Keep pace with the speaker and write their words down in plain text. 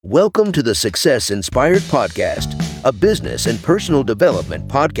Welcome to the Success Inspired Podcast, a business and personal development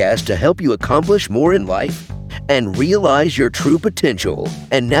podcast to help you accomplish more in life and realize your true potential.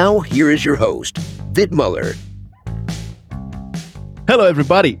 And now, here is your host, Vit Muller. Hello,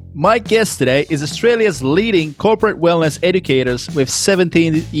 everybody. My guest today is Australia's leading corporate wellness educators with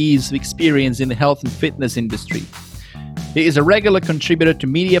 17 years of experience in the health and fitness industry. He is a regular contributor to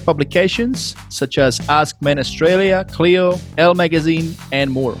media publications such as Ask Men Australia, Clio, Elle Magazine,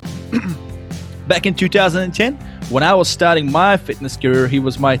 and more. Back in 2010, when I was starting my fitness career, he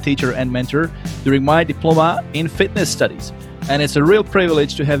was my teacher and mentor during my diploma in fitness studies. And it's a real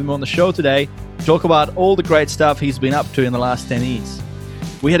privilege to have him on the show today to talk about all the great stuff he's been up to in the last 10 years.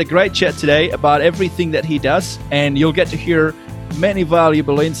 We had a great chat today about everything that he does, and you'll get to hear many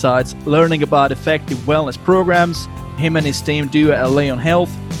valuable insights, learning about effective wellness programs him and his team do at Leon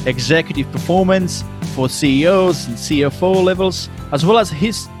Health, executive performance for CEOs and CFO levels, as well as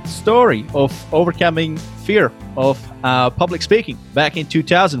his story of overcoming fear of public speaking back in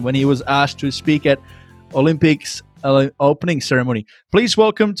 2000 when he was asked to speak at Olympics opening ceremony. Please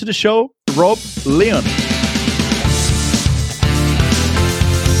welcome to the show, Rob Leon.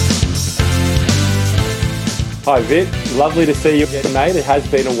 Hi Vit, lovely to see you again, mate. It has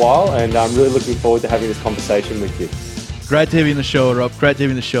been a while and I'm really looking forward to having this conversation with you. Great to have you on the show, Rob. Great to have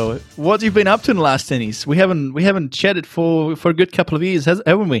you on the show. What have you been up to in the last 10 years? We haven't chatted for a good couple of years,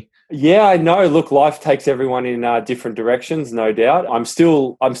 haven't we? Yeah, I know. Look, life takes everyone in different directions, no doubt. I'm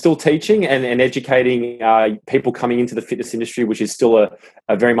still teaching and educating people coming into the fitness industry, which is still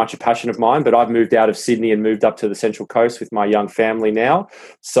a very much a passion of mine. But I've moved out of Sydney and moved up to the Central Coast with my young family now.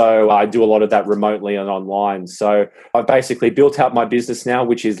 So I do a lot of that remotely and online. So I've basically built out my business now,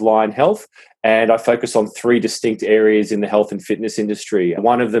 which is Lion Health. And I focus on three distinct areas in the health and fitness industry.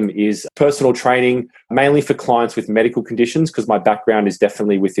 One of them is personal training, mainly for clients with medical conditions, because my background is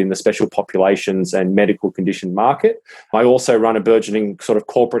definitely within the special populations and medical condition market. I also run a burgeoning sort of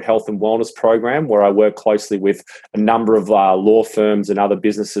corporate health and wellness program where I work closely with a number of law firms and other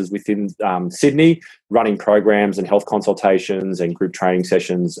businesses within Sydney, running programs and health consultations and group training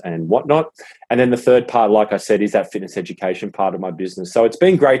sessions and whatnot. And then the third part, like I said, is that fitness education part of my business. So it's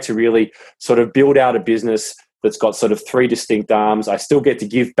been great to really sort of build out a business that's got sort of three distinct arms. I still get to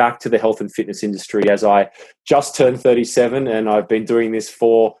give back to the health and fitness industry as I just turned 37 and I've been doing this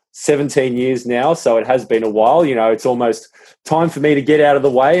for 17 years now. So it has been a while. You know, it's almost time for me to get out of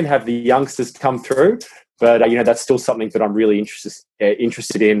the way and have the youngsters come through. But, that's still something that I'm really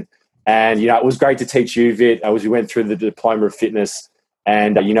interested in. And, it was great to teach you, Vit, as we went through the Diploma of Fitness.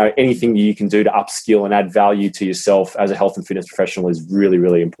 And, anything you can do to upskill and add value to yourself as a health and fitness professional is really,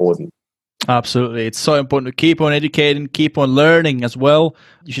 really important. Absolutely. It's so important to keep on educating, keep on learning as well.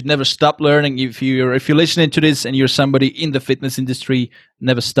 You should never stop learning. If you're listening to this and you're somebody in the fitness industry,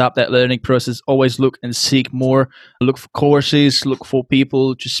 never stop that learning process. Always look and seek more. Look for courses, look for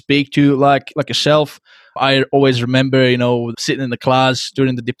people to speak to like yourself. I always remember, sitting in the class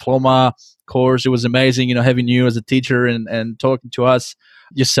during the diploma course. It was amazing, having you as a teacher and talking to us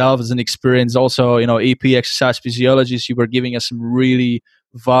yourself as an experience. Also, EP exercise physiologist, you were giving us some really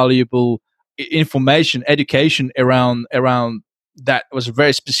valuable information, education around that. It was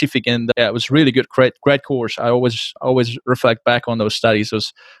very specific and it was really good, great course. I always reflect back on those studies. It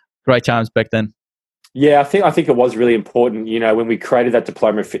was great times back then. Yeah, I think it was really important. When we created that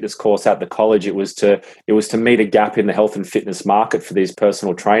Diploma of Fitness course at the college, it was to meet a gap in the health and fitness market for these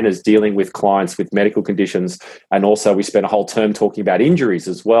personal trainers dealing with clients with medical conditions. And also we spent a whole term talking about injuries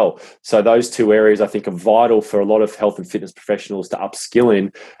as well. So those two areas I think are vital for a lot of health and fitness professionals to upskill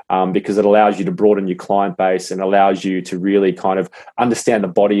in because it allows you to broaden your client base and allows you to really kind of understand the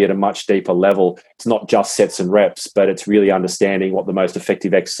body at a much deeper level. It's not just sets and reps, but it's really understanding what the most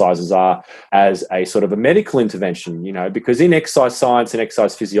effective exercises are as a sort of a medical intervention, because in exercise science and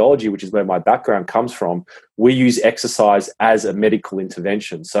exercise physiology, which is where my background comes from, we use exercise as a medical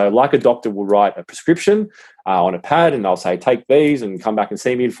intervention. So like a doctor will write a prescription on a pad and they'll say, take these and come back and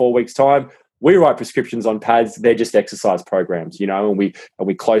see me in 4 weeks' time. We write prescriptions on pads. They're just exercise programs, and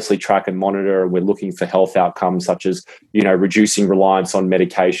we closely track and monitor, and we're looking for health outcomes such as, reducing reliance on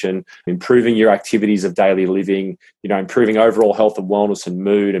medication, improving your activities of daily living, improving overall health and wellness and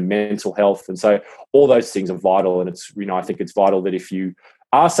mood and mental health. And so all those things are vital. And it's, I think it's vital that if you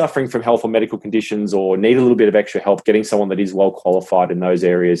are suffering from health or medical conditions or need a little bit of extra help, getting someone that is well qualified in those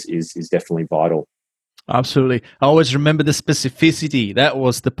areas is definitely vital. Absolutely. I always remember the specificity. That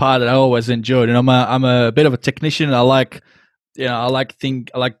was the part that I always enjoyed. And I'm a bit of a technician. I like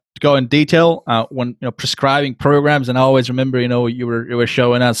to go in detail when prescribing programs. And I always remember, you were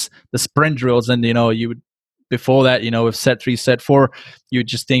showing us the sprint drills, and you would before that, with set 3, set 4, you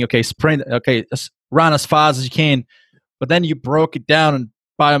just think, okay, sprint, okay, run as fast as you can. But then you broke it down on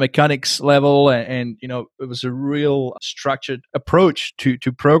biomechanics level, and it was a real structured approach to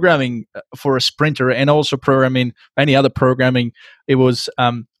programming for a sprinter, and also programming any other programming. It was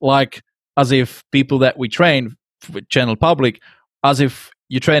like as if people that we train with general public, as if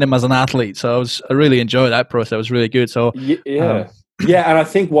you train them as an athlete. So I really enjoyed that process. It was really good. So yeah, and I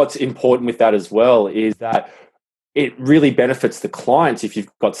think what's important with that as well is that it really benefits the clients if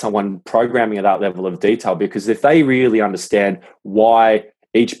you've got someone programming at that level of detail, because if they really understand why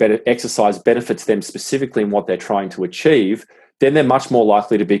each exercise benefits them specifically in what they're trying to achieve, then they're much more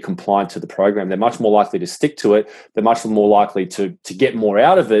likely to be compliant to the program. They're much more likely to stick to it. They're much more likely to get more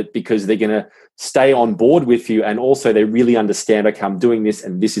out of it, because they're going to stay on board with you. And also they really understand, okay, I'm doing this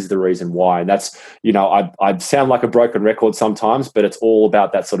and this is the reason why. And that's, I sound like a broken record sometimes, but it's all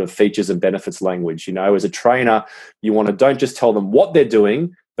about that sort of features and benefits language. As a trainer, you want to don't just tell them what they're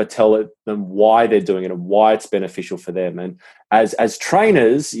doing, but tell them why they're doing it and why it's beneficial for them. And as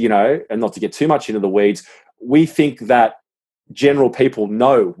trainers, and not to get too much into the weeds, we think that general people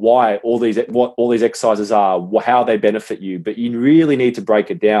know what all these exercises are, how they benefit you, but you really need to break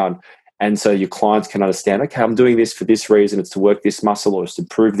it down. And so your clients can understand, okay, I'm doing this for this reason. It's to work this muscle, or it's to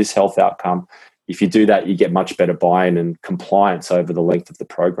improve this health outcome. If you do that, you get much better buy-in and compliance over the length of the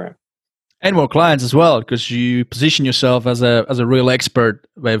program. And more clients as well, because you position yourself as a real expert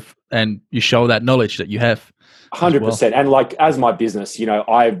and you show that knowledge that you have. 100%. And as my business,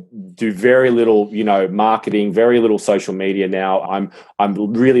 I do very little, marketing, very little social media now. I'm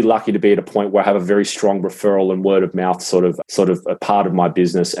really lucky to be at a point where I have a very strong referral and word of mouth sort of a part of my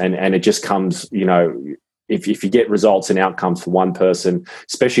business. And it just comes, if you get results and outcomes for one person,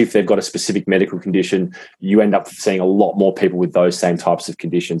 especially if they've got a specific medical condition, you end up seeing a lot more people with those same types of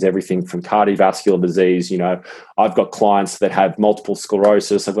conditions, everything from cardiovascular disease. I've got clients that have multiple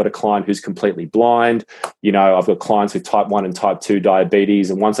sclerosis. I've got a client who's completely blind. I've got clients with type 1 and type 2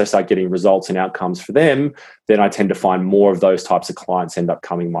 diabetes. And once I start getting results and outcomes for them, then I tend to find more of those types of clients end up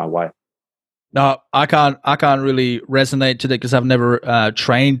coming my way. No, I can't really resonate to that, because I've never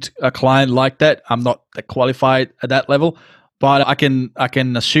trained a client like that. I'm not qualified at that level, but I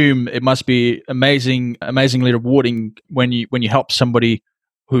can assume it must be amazingly rewarding when you help somebody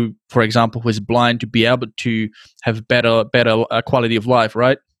who, for example, who is blind, to be able to have better quality of life,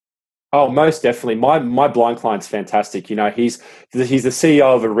 right? Oh, most definitely. My blind client's fantastic. He's the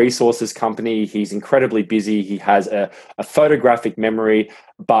CEO of a resources company. He's incredibly busy. He has a photographic memory,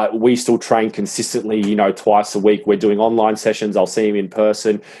 but we still train consistently, twice a week. We're doing online sessions. I'll see him in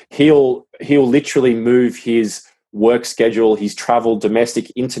person. He'll literally move his work schedule, his travel, domestic,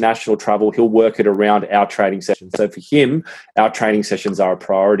 international travel. He'll work it around our training sessions. So for him, our training sessions are a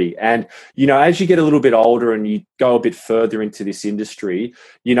priority. And, as you get a little bit older and you go a bit further into this industry,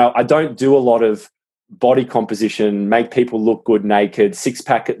 I don't do a lot of body composition, make people look good naked,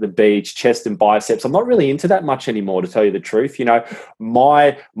 six-pack at the beach, chest and biceps. I'm not really into that much anymore, to tell you the truth.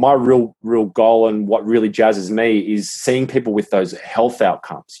 My real goal and what really jazzes me is seeing people with those health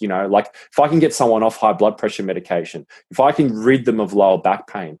outcomes. If I can get someone off high blood pressure medication, if I can rid them of lower back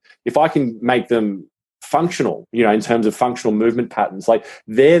pain, if I can make them functional, in terms of functional movement patterns,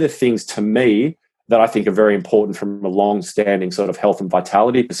 they're the things to me that I think are very important from a long-standing sort of health and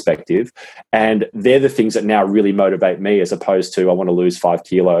vitality perspective. And they're the things that now really motivate me, as opposed to I want to lose 5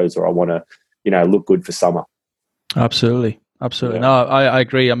 kilos or I want to, look good for summer. Absolutely. Yeah. No, I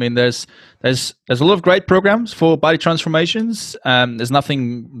agree. I mean, there's a lot of great programs for body transformations. There's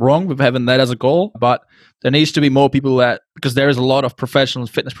nothing wrong with having that as a goal, but there needs to be more people because there is a lot of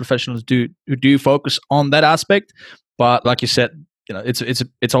fitness professionals who do focus on that aspect. But like you said,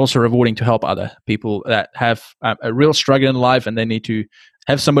 it's also rewarding to help other people that have a real struggle in life, and they need to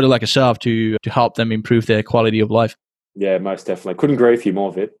have somebody like yourself to help them improve their quality of life. Yeah, most definitely. Couldn't agree with you more,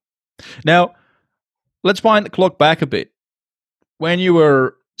 Vit. Now, let's wind the clock back a bit. When you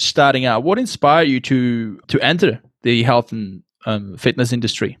were starting out, what inspired you to enter the health and fitness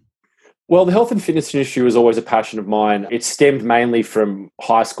industry? Well, the health and fitness industry was always a passion of mine. It stemmed mainly from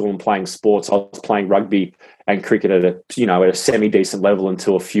high school and playing sports. I was playing rugby and cricket at a semi-decent level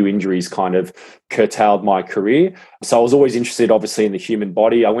until a few injuries kind of curtailed my career. So I was always interested, obviously, in the human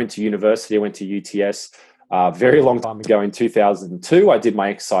body. I went to university. I went to UTS a very long time ago in 2002. I did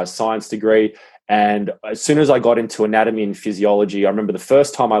my exercise science degree. And as soon as I got into anatomy and physiology, I remember the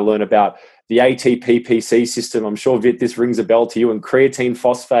first time I learned about the ATP-PC system. I'm sure, Vit, this rings a bell to you, and creatine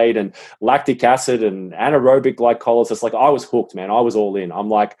phosphate and lactic acid and anaerobic glycolysis. I was hooked, man. I was all in.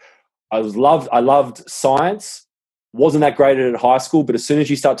 I loved science. Wasn't that great at high school, but as soon as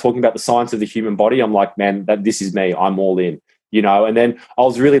you start talking about the science of the human body, I'm like, man, this is me. I'm all in. And then I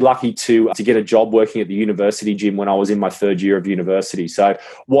was really lucky to get a job working at the university gym when I was in my third year of university. So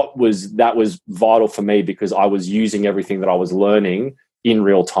that was vital for me because I was using everything that I was learning in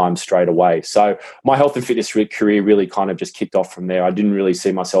real time straight away. So my health and fitness career really kind of just kicked off from there. I didn't really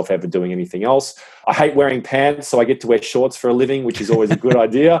see myself ever doing anything else. I hate wearing pants, so I get to wear shorts for a living, which is always a good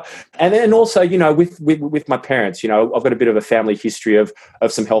idea. And then also, with my parents, I've got a bit of a family history of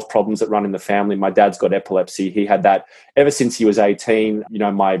some health problems that run in the family. My dad's got epilepsy. He had that ever since he was 18.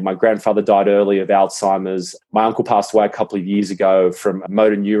 My grandfather died early of Alzheimer's. My uncle passed away a couple of years ago from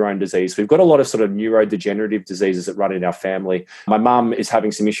motor neurone disease. We've got a lot of sort of neurodegenerative diseases that run in our family. My mum is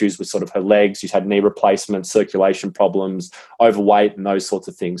having some issues with sort of her legs. She's had knee replacements, circulation problems, overweight, and those sorts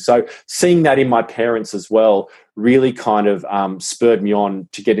of things. So seeing that in my parents as well really kind of spurred me on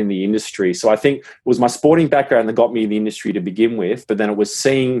to get in the industry. So I think it was my sporting background that got me in the industry to begin with, but then it was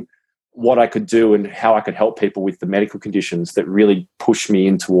seeing what I could do and how I could help people with the medical conditions that really pushed me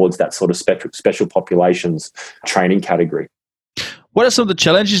in towards that sort of special populations training category. What are some of the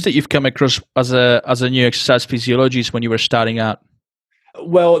challenges that you've come across as a new exercise physiologist when you were starting out?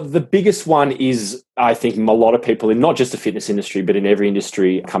 Well, the biggest one is, I think, a lot of people in not just the fitness industry, but in every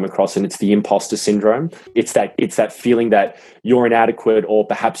industry come across, and it's the imposter syndrome. It's that feeling that you're inadequate or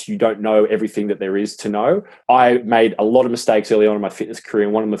perhaps you don't know everything that there is to know. I made a lot of mistakes early on in my fitness career,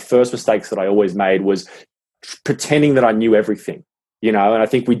 and one of the first mistakes that I always made was pretending that I knew everything. And I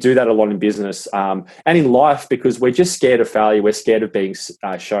think we do that a lot in business and in life because we're just scared of failure. We're scared of being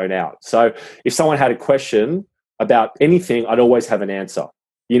shown out. So if someone had a question about anything, I'd always have an answer.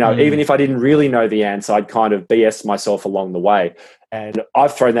 Even if I didn't really know the answer, I'd kind of BS myself along the way. And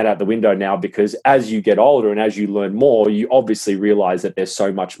I've thrown that out the window now because as you get older and as you learn more, you obviously realize that there's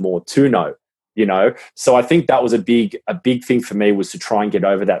so much more to know. So I think that was a big thing for me, was to try and get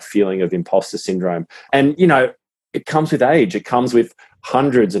over that feeling of imposter syndrome. And, it comes with age. It comes with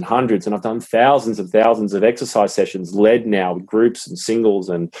hundreds and hundreds. And I've done thousands and thousands of exercise sessions, led now with groups and singles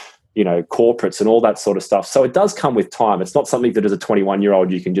and corporates and all that sort of stuff. So it does come with time. It's not something that as a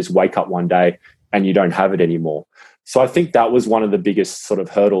 21-year-old you can just wake up one day and you don't have it anymore. So I think that was one of the biggest sort of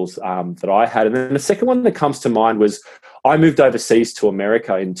hurdles that I had. And then the second one that comes to mind was I moved overseas to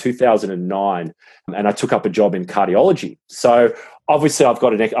America in 2009 and I took up a job in cardiology. So obviously I've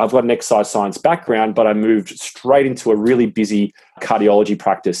got an exercise science background, but I moved straight into a really busy cardiology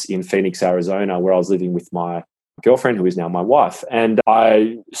practice in Phoenix, Arizona, where I was living with my girlfriend, who is now my wife. And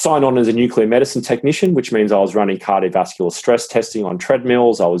I signed on as a nuclear medicine technician, which means I was running cardiovascular stress testing on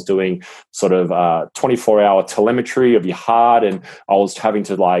treadmills. I was doing sort of 24-hour telemetry of your heart, and I was having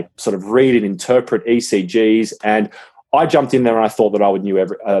to sort of read and interpret ECGs. And I jumped in there and I thought that I would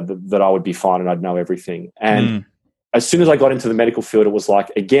that I would be fine and I'd know everything. And as soon as I got into the medical field, it was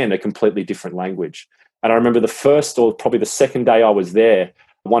again, a completely different language. And I remember the first or probably the second day I was there,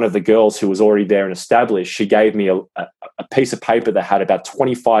 one of the girls who was already there and established, she gave me a piece of paper that had about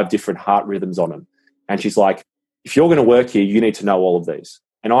 25 different heart rhythms on them. And she's like, if you're going to work here, you need to know all of these.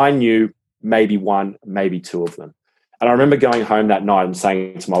 And I knew maybe one, maybe two of them. And I remember going home that night and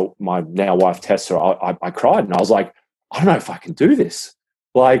saying to my now wife, Tessa, I cried. And I was like, I don't know if I can do this.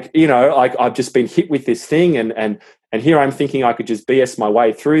 I've just been hit with this thing and here I'm thinking I could just BS my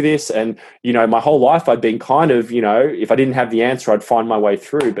way through this. And, my whole life I'd been kind of, if I didn't have the answer, I'd find my way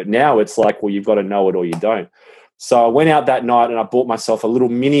through. But now it's like, well, you've got to know it or you don't. So I went out that night and I bought myself a little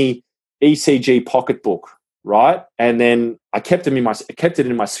mini ECG pocketbook, right? And then I kept it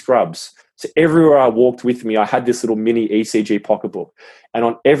in my scrubs. So everywhere I walked with me, I had this little mini ECG pocketbook. And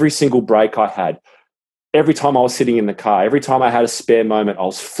on every single break I had, every time I was sitting in the car, every time I had a spare moment, I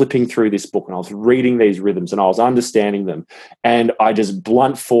was flipping through this book and I was reading these rhythms and I was understanding them. And I just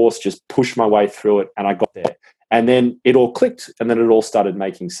blunt force, just pushed my way through it and I got there. And then it all clicked and then it all started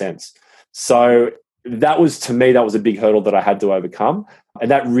making sense. So that was a big hurdle that I had to overcome. And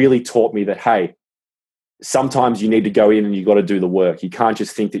that really taught me that, hey, sometimes you need to go in and you got to do the work. You can't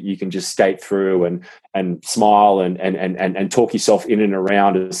just think that you can just skate through and smile and talk yourself in and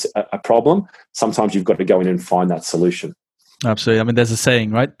around as a problem. Sometimes you've got to go in and find that solution. Absolutely. I mean, there's a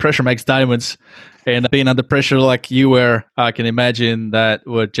saying, right? Pressure makes diamonds. And being under pressure like you were, I can imagine that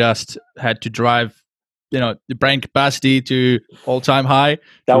would just had to drive the brain capacity to all-time high.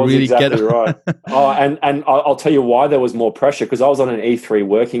 That was really exactly right. And I'll tell you why there was more pressure, because I was on an E3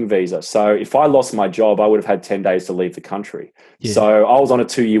 working visa. So if I lost my job, I would have had 10 days to leave the country. Yeah. So I was on a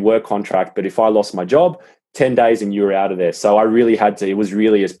 2-year work contract, but if I lost my job, 10 days and you were out of there. So I really had to, it was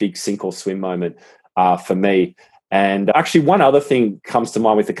really a big sink or swim moment for me. And actually, one other thing comes to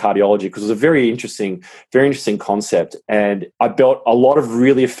mind with the cardiology, because it was a very interesting concept. And I built a lot of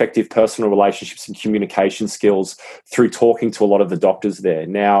really effective personal relationships and communication skills through talking to a lot of the doctors there.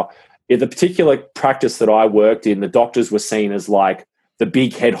 Now, in the particular practice that I worked in, the doctors were seen as like the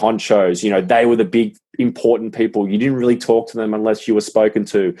big head honchos. They were the big important people. You didn't really talk to them unless you were spoken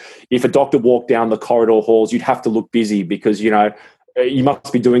to. If a doctor walked down the corridor halls, you'd have to look busy because, you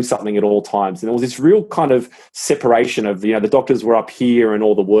must be doing something at all times. And there was this real kind of separation of, the doctors were up here and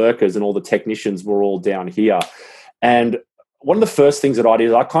all the workers and all the technicians were all down here. And one of the first things that I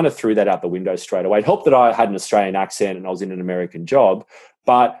did, I kind of threw that out the window straight away. It helped that I had an Australian accent and I was in an American job,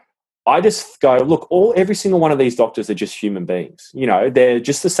 but I just go, look, every single one of these doctors are just human beings. They're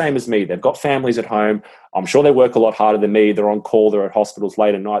just the same as me. They've got families at home. I'm sure they work a lot harder than me. They're on call. They're at hospitals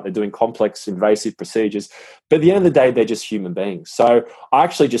late at night. They're doing complex, invasive procedures. But at the end of the day, they're just human beings. So I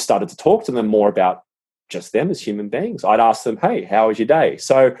actually just started to talk to them more about just them as human beings. I'd ask them, hey, how was your day?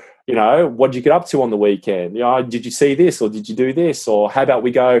 So, what did you get up to on the weekend? Did you see this or did you do this? Or how about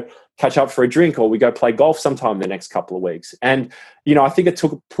we go catch up for a drink or we go play golf sometime in the next couple of weeks? And, I think it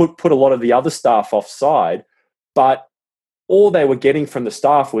put a lot of the other staff offside, but all they were getting from the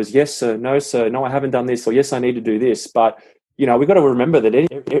staff was, yes, sir, no, I haven't done this, or yes, I need to do this. But, we've got to remember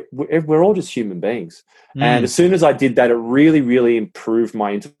that we're all just human beings. And as soon as I did that, it really, really improved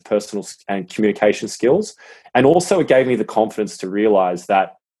my interpersonal and communication skills. And also it gave me the confidence to realize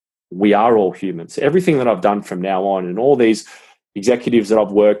that we are all humans. Everything that I've done from now on and all these executives that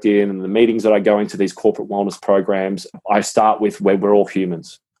I've worked in and the meetings that I go into, these corporate wellness programs, I start with where we're all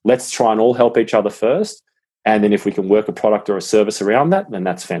humans. Let's try and all help each other first. And then if we can work a product or a service around that, then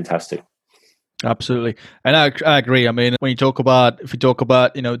that's fantastic. Absolutely. And I agree. I mean, if you talk about,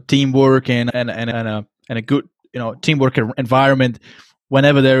 teamwork and a good, teamwork environment,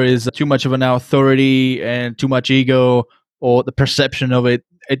 whenever there is too much of an authority and too much ego or the perception of it,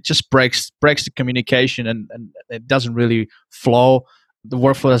 it just breaks the communication and it doesn't really flow. The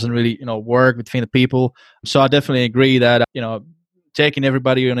workflow doesn't really, work between the people. So I definitely agree that, taking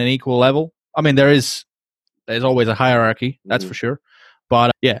everybody on an equal level. I mean, there's always a hierarchy, that's for sure.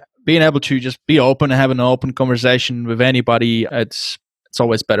 But being able to just be open and have an open conversation with anybody, it's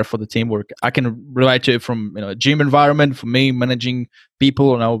always better for the teamwork. I can relate to it from, a gym environment. For me, managing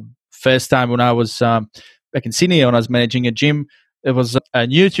people, first time when I was back in Sydney when I was managing a gym, it was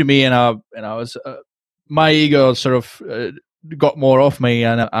new to me, and I was my ego sort of got more off me,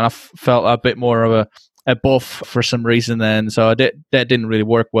 and I felt a bit more of a buff for some reason, and so that didn't really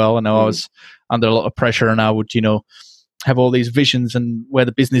work well. And I was under a lot of pressure, and I would have all these visions and where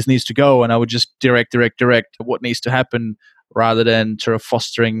the business needs to go, and I would just direct what needs to happen rather than sort of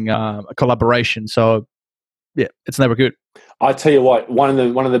fostering a collaboration. So it's never good. I tell you what, one of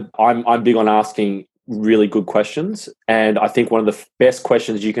the I'm big on asking really good questions, and I think one of the best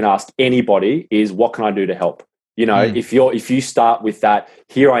questions you can ask anybody is, what can I do to help? If you start with that,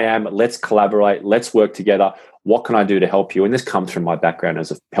 here I am, let's collaborate, let's work together, what can I do to help you? And this comes from my background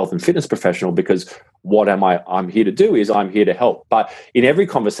as a health and fitness professional, because what I'm here to do is I'm here to help. But in every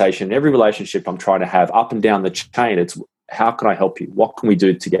conversation, every relationship I'm trying to have up and down the chain, it's how can I help you? What can we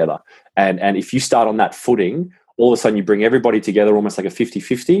do together? And if you start on that footing, all of a sudden you bring everybody together almost like a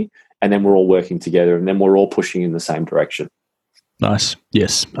 50-50, and then we're all working together, and then we're all pushing in the same direction. Nice.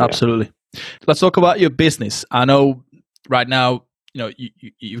 Yes, absolutely. Let's talk about your business. I know right now,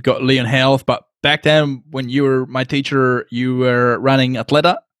 you've got Leon Health, but back then when you were my teacher, you were running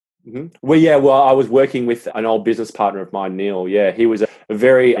Athleta. Mm-hmm. Well, I was working with an old business partner of mine, Neil. Yeah, he was a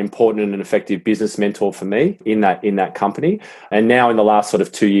very important and effective business mentor for me in that company. And now in the last sort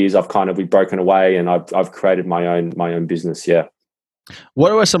of 2 years, we've broken away, and I've created my own business. Yeah.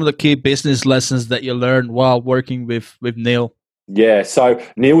 What were some of the key business lessons that you learned while working with Neil? Yeah, so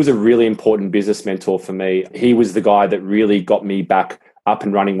Neil was a really important business mentor for me. He was the guy that really got me back up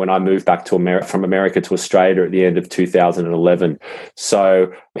and running when I moved back to from America to Australia at the end of 2011.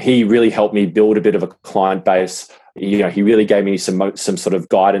 So he really helped me build a bit of a client base. He really gave me some sort of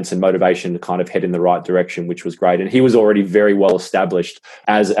guidance and motivation to kind of head in the right direction, which was great. And he was already very well established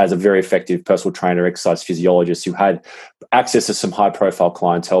as a very effective personal trainer, exercise physiologist who had access to some high profile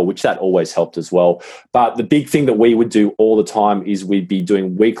clientele, which that always helped as well. But the big thing that we would do all the time is we'd be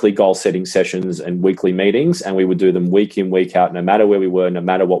doing weekly goal setting sessions and weekly meetings, and we would do them week in, week out, no matter where we were, no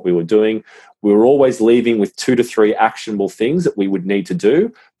matter what we were doing. We were always leaving with 2 to 3 actionable things that we would need to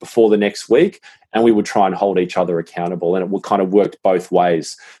do before the next week, and we would try and hold each other accountable, and it would kind of worked both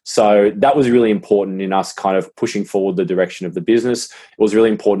ways. So that was really important in us kind of pushing forward the direction of the business. It was really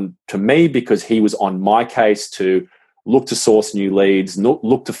important to me because he was on my case to look to source new leads,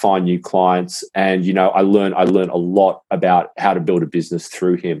 look to find new clients. And, I learned a lot about how to build a business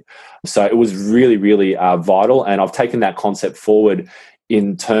through him. So it was really, really vital. And I've taken that concept forward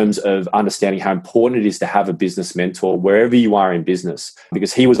in terms of understanding how important it is to have a business mentor wherever you are in business,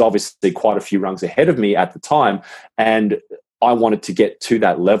 because he was obviously quite a few rungs ahead of me at the time. And I wanted to get to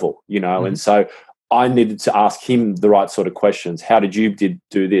that level, and so I needed to ask him the right sort of questions. How did you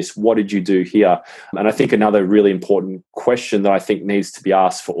do this? What did you do here? And I think another really important question that I think needs to be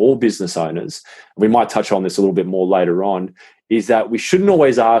asked for all business owners, we might touch on this a little bit more later on, is that we shouldn't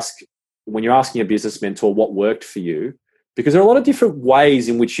always ask, when you're asking a business mentor, what worked for you? Because there are a lot of different ways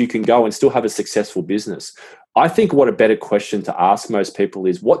in which you can go and still have a successful business. I think what a better question to ask most people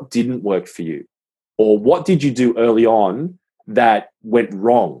is, what didn't work for you? Or what did you do early on that went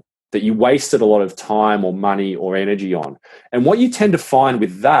wrong, that you wasted a lot of time or money or energy on? And what you tend to find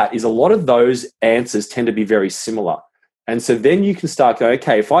with that is a lot of those answers tend to be very similar. And so then you can start going,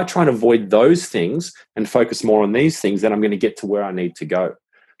 okay, if I try and avoid those things and focus more on these things, then I'm going to get to where I need to go.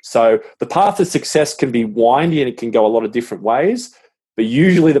 So the path to success can be windy and it can go a lot of different ways, but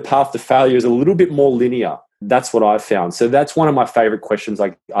usually the path to failure is a little bit more linear. That's what I've found. So that's one of my favorite questions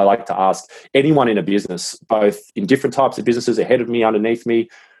I like to ask anyone in a business, both in different types of businesses, ahead of me, underneath me.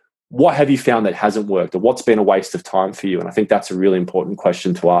 What have you found that hasn't worked, or what's been a waste of time for you? And I think that's a really important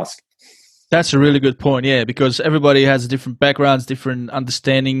question to ask. That's a really good point, yeah, because everybody has different backgrounds, different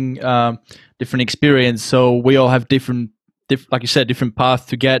understanding, different experience. So we all have different, like you said, different paths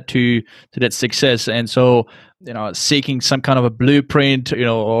to get to that success. And so, seeking some kind of a blueprint,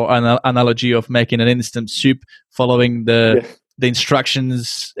 or an analogy of making an instant soup, following the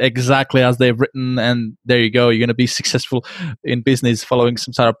instructions exactly as they've written, and there you go, you're going to be successful in business following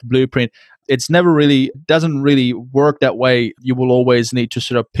some sort of blueprint. Doesn't really work that way. You will always need to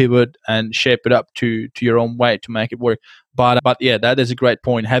sort of pivot and shape it up to your own way to make it work. But yeah, that is a great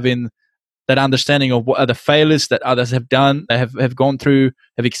point. Having that understanding of what are the failures that others have done, have gone through,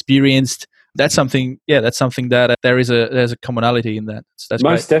 have experienced. That's something that there's a commonality in that. That's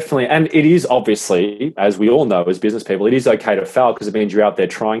most great. Definitely. And it is obviously, as we all know as business people, it is okay to fail because it means you're out there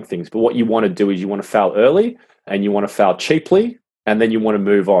trying things. But what you want to do is you want to fail early and you want to fail cheaply, and then you want to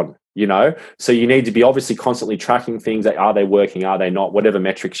move on. So you need to be obviously constantly tracking things. Are they working? Are they not? Whatever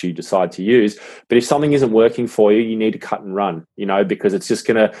metrics you decide to use. But if something isn't working for you, you need to cut and run, because it's just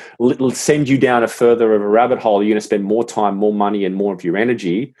going to send you down a further of a rabbit hole. You're going to spend more time, more money, and more of your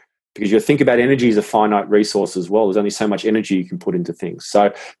energy, because you think about energy as a finite resource as well. There's only so much energy you can put into things. So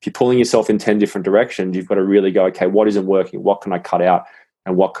if you're pulling yourself in 10 different directions, you've got to really go, okay, what isn't working? What can I cut out?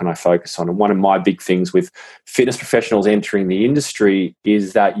 And what can I focus on? And one of my big things with fitness professionals entering the industry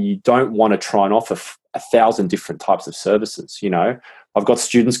is that you don't want to try and offer 1,000 different types of services. I've got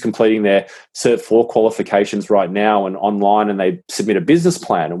students completing their Cert 4 qualifications right now and online, and they submit a business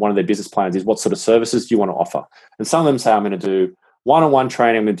plan. And one of their business plans is, what sort of services do you want to offer? And some of them say, I'm going to do one-on-one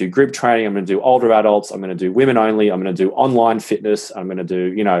training, I'm going to do group training, I'm going to do older adults, I'm going to do women only, I'm going to do online fitness, I'm going to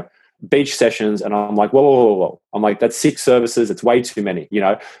do, beach sessions. And I'm like, whoa. I'm like, that's 6 services. It's way too many,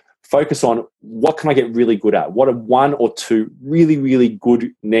 Focus on, what can I get really good at? What are 1 or 2 really, really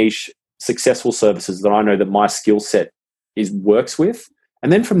good niche successful services that I know that my skill set works with?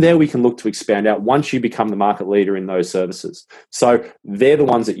 And then from there, we can look to expand out once you become the market leader in those services. So they're the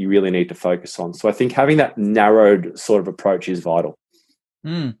ones that you really need to focus on. So I think having that narrowed sort of approach is vital.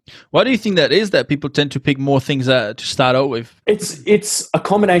 Why do you think that is, that people tend to pick more things to start out with? It's a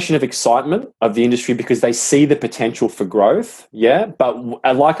combination of excitement of the industry because they see the potential for growth. Yeah. But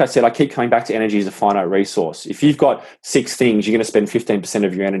like I said, I keep coming back to energy as a finite resource. If you've got 6 things, you're going to spend 15%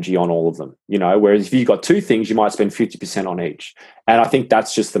 of your energy on all of them, whereas if you've got 2 things, you might spend 50% on each. And I think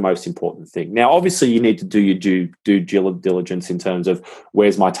that's just the most important thing. Now, obviously, you need to do your due diligence in terms of,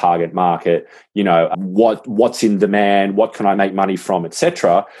 where's my target market, what's in demand, what can I make money from, etc.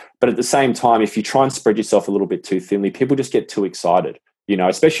 But at the same time, if you try and spread yourself a little bit too thinly, people just get too excited,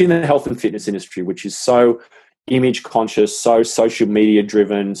 especially in the health and fitness industry, which is so image conscious, so social media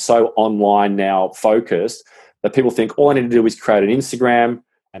driven, so online now focused, that people think all I need to do is create an Instagram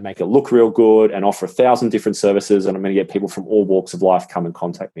and make it look real good and offer 1,000 different services, and I'm going to get people from all walks of life come and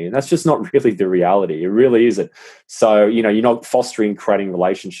contact me. And that's just not really the reality. It really isn't. So, you're not fostering, creating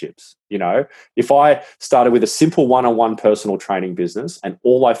relationships. If I started with a simple one-on-one personal training business and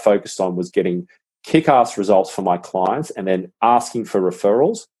all I focused on was getting kick-ass results for my clients and then asking for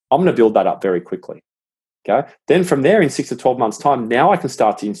referrals, I'm going to build that up very quickly. Okay. Then from there, in 6 to 12 months' time, now I can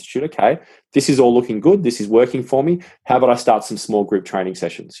start to institute, okay, this is all looking good. This is working for me. How about I start some small group training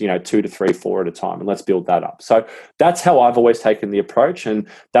sessions, 2 to 3, 4 at a time, and let's build that up. So that's how I've always taken the approach. And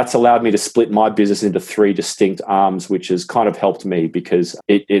that's allowed me to split my business into 3 distinct arms, which has kind of helped me because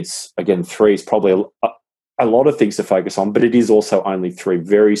it's, again, 3 is probably a lot of things to focus on, but it is also only 3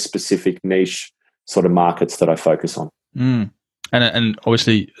 very specific niche sort of markets that I focus on. And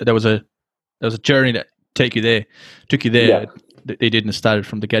obviously there was a journey that took you there. Yeah. They didn't start it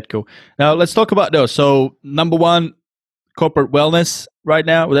from the get-go. Now let's talk about those. So number 1, corporate wellness right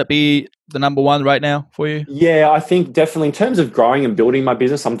now. Would that be the number 1 right now for you? Yeah, I think definitely in terms of growing and building my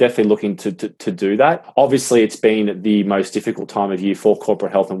business, I'm definitely looking to do that. Obviously, it's been the most difficult time of year for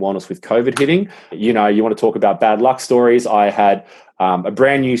corporate health and wellness with COVID hitting. You want to talk about bad luck stories. I had a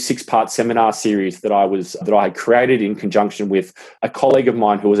brand new 6-part seminar series that I had created in conjunction with a colleague of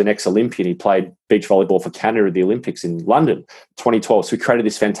mine who was an ex-Olympian. He played beach volleyball for Canada at the Olympics in London, 2012. So we created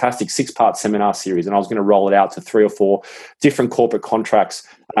this fantastic 6-part seminar series, and I was going to roll it out to 3 or 4 different corporate contracts.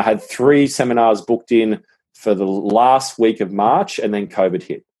 I had 3 seminars booked in for the last week of March, and then COVID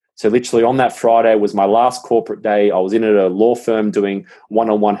hit. So literally on that Friday was my last corporate day. I was in at a law firm doing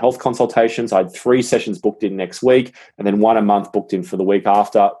one-on-one health consultations. I had 3 sessions booked in next week and then 1 a month booked in for the week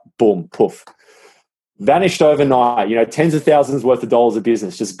after. Boom, poof. Vanished overnight, tens of thousands worth of dollars of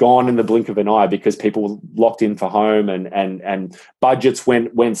business just gone in the blink of an eye because people were locked in for home and budgets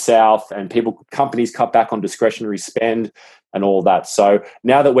went south and companies cut back on discretionary spend and all that. So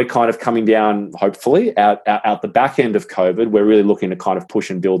now that we're kind of coming down, hopefully, out the back end of COVID, we're really looking to kind of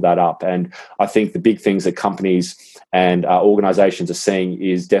push and build that up. And I think the big things that companies and organizations are seeing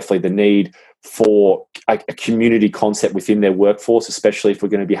is definitely the need for a community concept within their workforce, especially if we're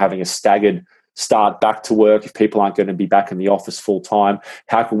going to be having a staggered start back to work, if people aren't going to be back in the office full time.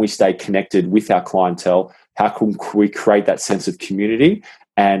 How can we stay connected with our clientele? How can we create that sense of community?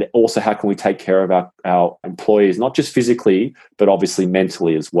 And also, how can we take care of our employees, not just physically, but obviously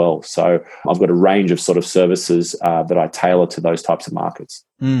mentally as well? So I've got a range of sort of services that I tailor to those types of markets.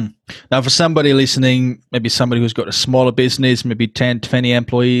 Now, for somebody listening, maybe somebody who's got a smaller business, maybe 10, 20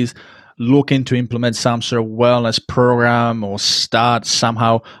 employees, looking to implement some sort of wellness program or start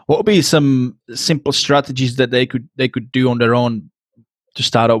somehow, what would be some simple strategies that they could do on their own to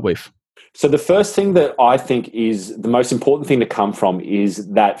start up with? So the first thing that I think is the most important thing to come from is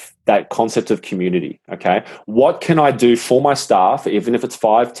that concept of community, okay? What can I do for my staff, even if it's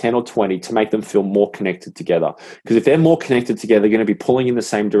 5, 10 or 20, to make them feel more connected together? Because if they're more connected together, they're going to be pulling in the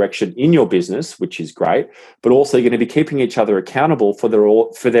same direction in your business, which is great, but also you're going to be keeping each other accountable for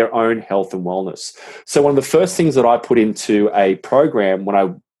their own health and wellness. So one of the first things that I put into a program when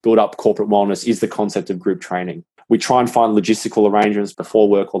I build up corporate wellness is the concept of group training. We try and find logistical arrangements before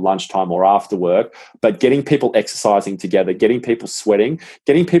work or lunchtime or after work, but getting people exercising together, getting people sweating,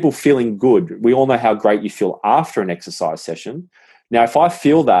 getting people feeling good. We all know how great you feel after an exercise session. Now, if I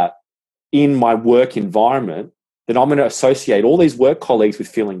feel that in my work environment, then I'm going to associate all these work colleagues with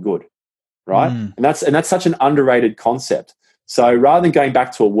feeling good, right? And that's such an underrated concept. So rather than going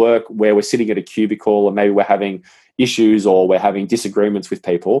back to a work where we're sitting at a cubicle or maybe we're having issues or we're having disagreements with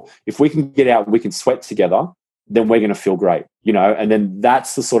people, if we can get out, we can sweat together, then we're going to feel great, and then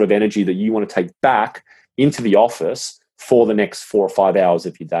that's the sort of energy that you want to take back into the office for the next 4 or 5 hours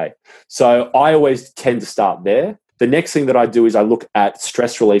of your day. So I always tend to start there. The next thing that I do is I look at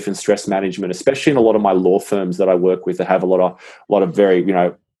stress relief and stress management, especially in a lot of my law firms that I work with that have a lot of very,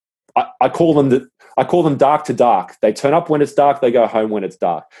 I call them dark to dark. They turn up when it's dark, they go home when it's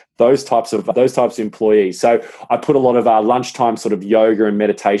dark. Those types of employees. So I put a lot of lunchtime sort of yoga and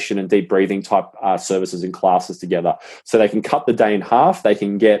meditation and deep breathing type services and classes together, so they can cut the day in half. They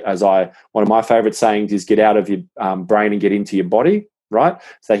can get, one of my favorite sayings is, get out of your brain and get into your body. Right?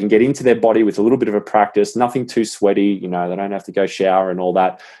 So they can get into their body with a little bit of a practice, nothing too sweaty. They don't have to go shower and all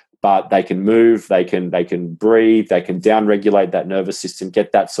that. But they can move, they can breathe, they can down-regulate that nervous system,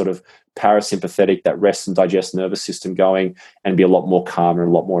 get that sort of parasympathetic, that rest and digest nervous system going, and be a lot more calmer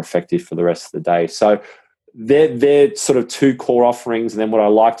and a lot more effective for the rest of the day. So they're sort of 2 core offerings. And then what I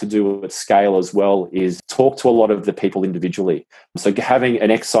like to do at scale as well is talk to a lot of the people individually. So having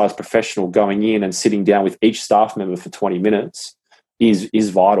an exercise professional going in and sitting down with each staff member for 20 minutes is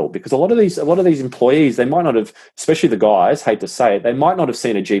vital, because a lot of these employees, they might not have, especially the guys, hate to say it, they might not have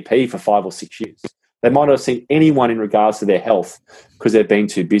seen a GP for 5 or 6 years. They might not have seen anyone in regards to their health because they've been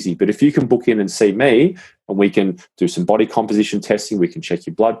too busy. But if you can book in and see me, and we can do some body composition testing, we can check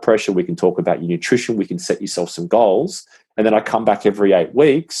your blood pressure, we can talk about your nutrition, we can set yourself some goals, and then I come back every 8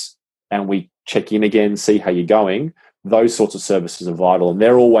 weeks and we check in again, see how you're going. those sorts of services are vital, and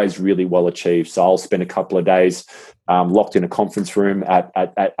they're always really well achieved. So I'll spend a couple of days locked in a conference room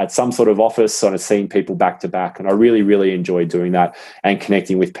at some sort of office, sort of seeing people back to back. And I really, really enjoy doing that and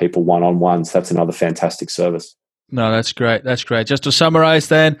connecting with people one-on-one. So that's another fantastic service. No, that's great. That's great. Just to summarize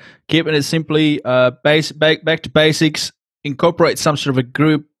then, keeping it simply back to basics, incorporate some sort of a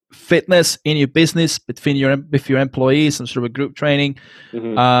group fitness in your business with your employees, some sort of a group training.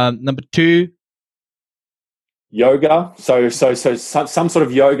 Mm-hmm. Number 2, yoga. So some sort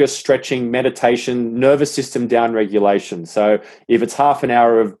of yoga, stretching, meditation, nervous system down regulation. So if it's half an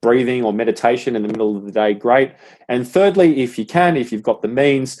hour of breathing or meditation in the middle of the day, great. And thirdly, if you've got the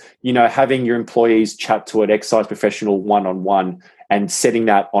means, having your employees chat to an exercise professional one-on-one and setting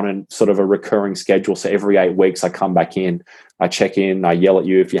that on a sort of a recurring schedule. So every 8 weeks I come back in, I check in, I yell at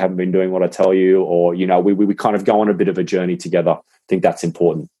you if you haven't been doing what I tell you, or, we kind of go on a bit of a journey together. I think that's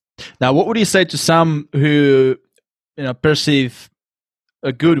important. Now, what would you say to some who, perceive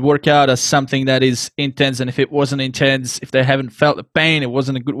a good workout as something that is intense, and if it wasn't intense, if they haven't felt the pain, it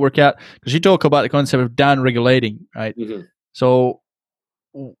wasn't a good workout? Because you talk about the concept of down regulating, right? Mm-hmm. So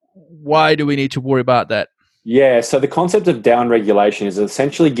why do we need to worry about that? Yeah, so the concept of down regulation is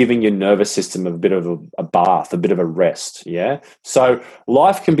essentially giving your nervous system a bit of a bath, a bit of a rest, yeah? So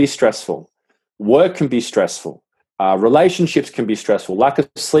life can be stressful. Work can be stressful. Relationships can be stressful. Lack of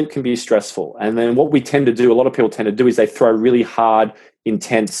sleep can be stressful. And then what we tend to do, a lot of people tend to do, is they throw really hard,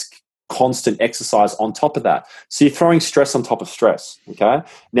 intense, constant exercise on top of that. So you're throwing stress on top of stress, okay?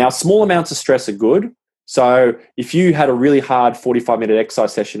 Now, small amounts of stress are good. So if you had a really hard 45-minute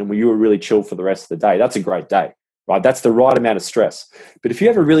exercise session and you were really chill for the rest of the day, that's a great day, right? That's the right amount of stress. But if you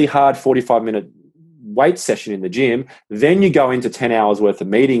have a really hard 45-minute weight session in the gym, then you go into 10 hours worth of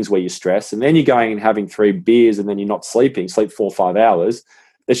meetings where you stress, and then you're going and having 3 beers, and then you're not sleep 4 or 5 hours.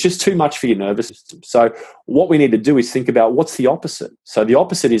 It's just too much for your nervous system. So what we need to do is think about what's the opposite. So the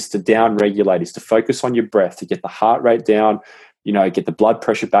opposite is to down regulate, is to focus on your breath, to get the heart rate down, get the blood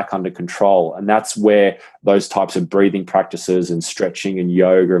pressure back under control. And that's where those types of breathing practices and stretching and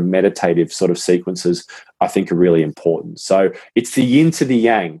yoga and meditative sort of sequences, I think, are really important. So it's the yin to the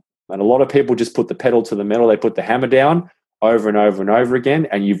yang. And a lot of people just put the pedal to the metal, they put the hammer down over and over and over again,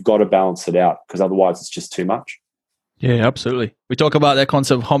 and you've got to balance it out, because otherwise it's just too much. Yeah, absolutely. We talk about that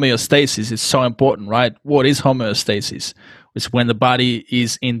concept of homeostasis. It's so important, right? What is homeostasis? It's when the body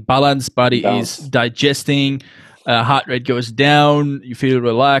is in balance, is digesting, heart rate goes down, you feel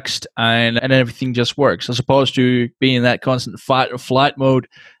relaxed, and everything just works. As opposed to being in that constant fight or flight mode,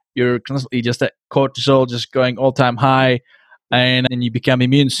 you're constantly just at cortisol, just going all-time high, and you become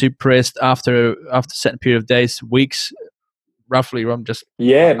immune suppressed after a certain period of days, weeks, roughly. I'm just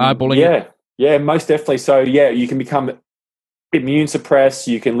eyeballing it. Yeah, most definitely. So you can become immune suppressed.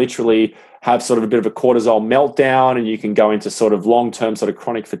 You can literally have sort of a bit of a cortisol meltdown, and you can go into sort of long-term sort of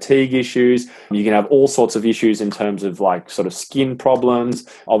chronic fatigue issues. You can have all sorts of issues in terms of like sort of skin problems.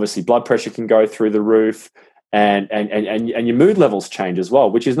 Obviously, blood pressure can go through the roof. And your mood levels change as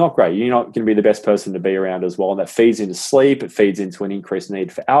well, which is not great. You're not going to be the best person to be around as well. And that feeds into sleep. It feeds into an increased need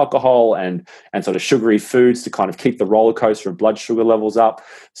for alcohol and sort of sugary foods to kind of keep the roller coaster of blood sugar levels up.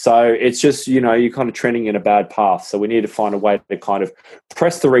 So it's just, you're kind of trending in a bad path. So we need to find a way to kind of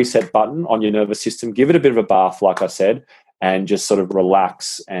press the reset button on your nervous system, give it a bit of a bath, like I said, and just sort of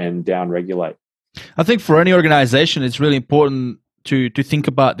relax and down regulate. I think for any organization, it's really important to think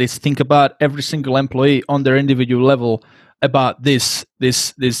about this. Think about every single employee on their individual level about this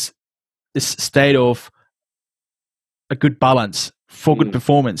state of a good balance for good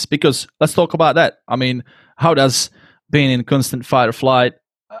performance. Because let's talk about that. I mean, how does being in constant fight or flight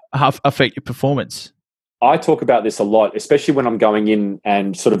affect your performance? I talk about this a lot, especially when I'm going in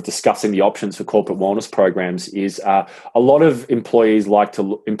and sort of discussing the options for corporate wellness programs. Is a lot of employers like to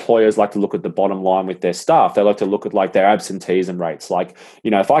look at the bottom line with their staff. They like to look at like their absenteeism rates. Like,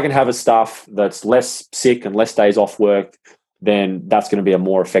 if I can have a staff that's less sick and less days off work, then that's going to be a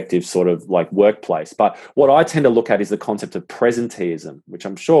more effective sort of like workplace. But what I tend to look at is the concept of presenteeism, which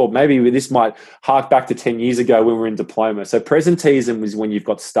I'm sure maybe this might hark back to 10 years ago when we were in diploma. So presenteeism is when you've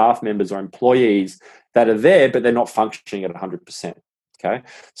got staff members or employees that are there, but they're not functioning at 100%. Okay.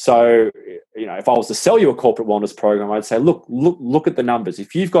 So, if I was to sell you a corporate wellness program, I'd say, look at the numbers.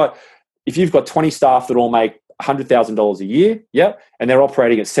 If you've got 20 staff that all make $100,000 a year, and they're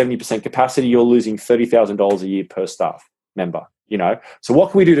operating at 70% capacity, you're losing $30,000 a year per staff member. So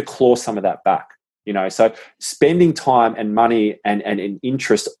what can we do to claw some of that back? So spending time and money and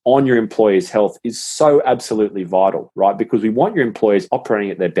interest on your employees' health is so absolutely vital, right? Because we want your employees operating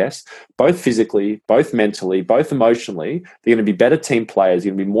at their best, both physically, both mentally, both emotionally. They're going to be better team players.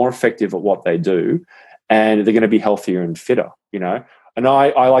 They're going to be more effective at what they do. and they're going to be healthier and fitter, And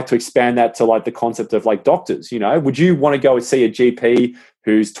I like to expand that to like the concept of like doctors, would you want to go and see a GP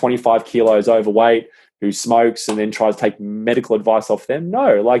who's 25 kilos overweight, who smokes, and then tries to take medical advice off them?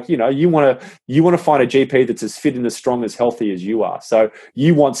 No, you want to find a GP that's as fit and as strong, as healthy as you are. So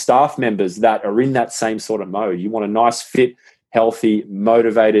you want staff members that are in that same sort of mode. You want a nice, fit, healthy,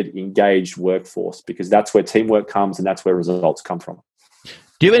 motivated, engaged workforce, because that's where teamwork comes and that's where results come from.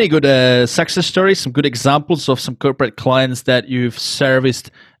 Do you have any good success stories, some good examples of some corporate clients that you've serviced,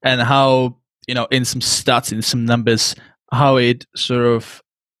 and how, in some stats, in some numbers, how it sort of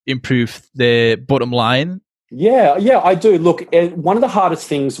improved the bottom line? Yeah, I do. Look, one of the hardest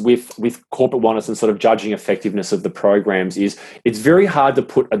things with corporate wellness and sort of judging effectiveness of the programs is it's very hard to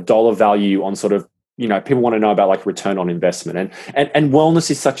put a dollar value on sort of, people want to know about like return on investment. And wellness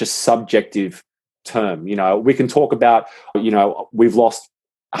is such a subjective term. We can talk about, we've lost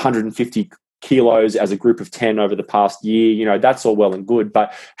 150 kilos as a group of 10 over the past year. That's all well and good,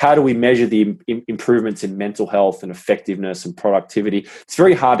 but how do we measure the improvements in mental health and effectiveness and productivity? It's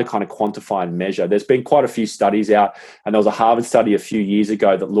very hard to kind of quantify and measure. There's been quite a few studies out, and there was a Harvard study a few years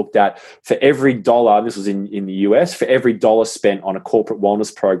ago that looked at, for every dollar, and this was in the US, for every dollar spent on a corporate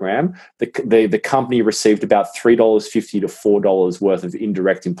wellness program, the company received about $3.50 to $4 worth of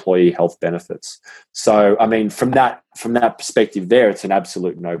indirect employee health benefits. So, I mean, from that perspective there, it's an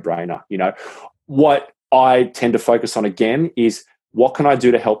absolute no-brainer. What I tend to focus on again is, what can I do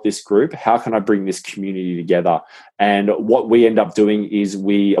to help this group? How can I bring this community together? And what we end up doing is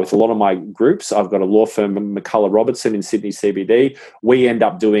with a lot of my groups, I've got a law firm, McCullough Robertson in Sydney CBD. We end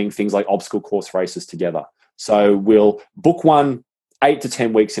up doing things like obstacle course races together. So we'll book one 8 to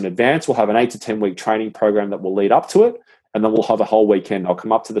 10 weeks in advance. We'll have an 8 to 10 week training program that will lead up to it. And then we'll have a whole weekend. I'll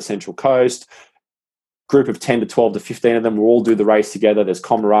come up to the Central Coast, group of 10 to 12 to 15 of them. We'll all do the race together. There's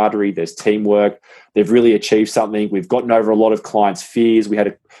camaraderie, there's teamwork. They've really achieved something. We've gotten over a lot of clients' fears. We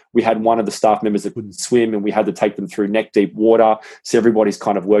had one of the staff members that couldn't swim, and we had to take them through neck deep water. So everybody's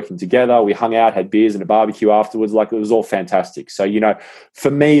kind of working together. We hung out, had beers and a barbecue afterwards. Like, it was all fantastic. So, for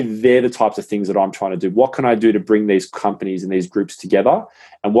me, they're the types of things that I'm trying to do. What can I do to bring these companies and these groups together?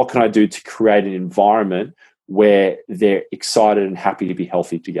 And what can I do to create an environment where they're excited and happy to be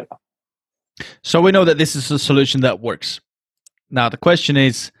healthy together? So we know that this is a solution that works. Now, the question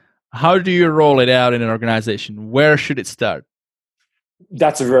is, how do you roll it out in an organization? Where should it start?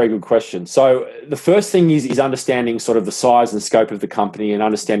 That's a very good question. So the first thing is understanding sort of the size and scope of the company, and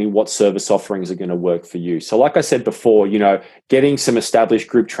understanding what service offerings are going to work for you. So like I said before, getting some established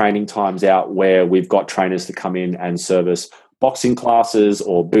group training times out where we've got trainers to come in and service boxing classes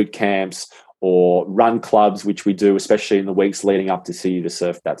or boot camps or run clubs, which we do, especially in the weeks leading up to City to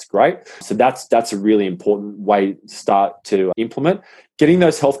Surf. That's great. So that's a really important way to start to implement. Getting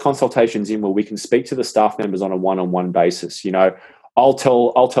those health consultations in where we can speak to the staff members on a one-on-one basis. I'll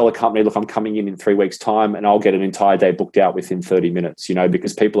tell a company, look, I'm coming in 3 weeks' time, and I'll get an entire day booked out within 30 minutes,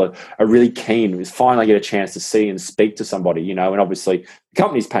 because people are really keen to finally get a chance to see and speak to somebody, and obviously the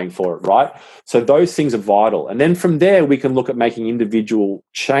company's paying for it, right? So those things are vital. And then from there, we can look at making individual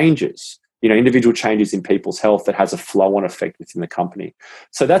changes in people's health that has a flow-on effect within the company.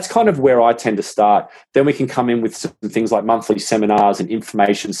 So that's kind of where I tend to start. Then we can come in with some things like monthly seminars and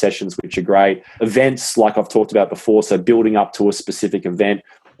information sessions, which are great. Events, like I've talked about before, so building up to a specific event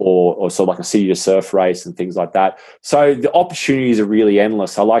or sort of like a City to Surf race and things like that. So the opportunities are really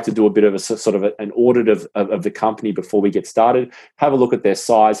endless. I like to do a bit of a sort of an audit of the company before we get started, have a look at their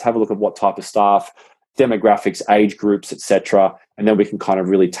size, have a look at what type of staff, demographics, age groups, etc. And then we can kind of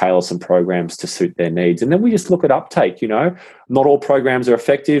really tailor some programs to suit their needs. And then we just look at uptake. Not all programs are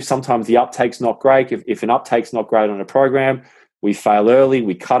effective. Sometimes the uptake's not great. If an uptake's not great on a program, we fail early,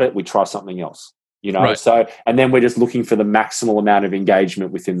 we cut it, we try something else. Right. So, and then we're just looking for the maximal amount of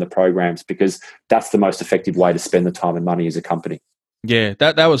engagement within the programs, because that's the most effective way to spend the time and money as a company. Yeah,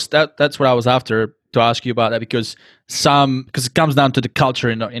 that's what I was after to ask you about that, because it comes down to the culture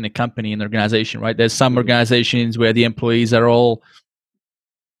in a company, in an organization, right? There's some organizations where the employees are all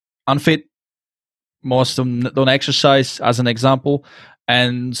unfit. Most of them don't exercise, as an example.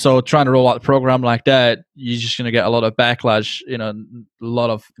 And so trying to roll out a program like that, you're just going to get a lot of backlash, a lot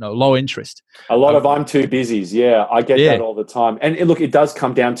of low interest. A lot of I'm too busy's. Yeah, I get that all the time. And look, it does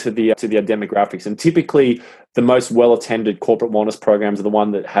come down to the demographics. And typically the most well-attended corporate wellness programs are the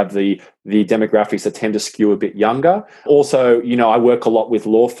one that have the demographics that tend to skew a bit younger. Also, I work a lot with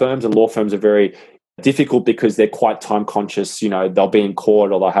law firms, and law firms are difficult because they're quite time conscious. You know, they'll be in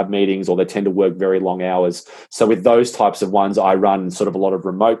court or they'll have meetings or they tend to work very long hours. So with those types of ones, I run sort of a lot of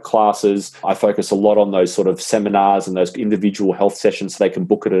remote classes. I focus a lot on those sort of seminars and those individual health sessions so they can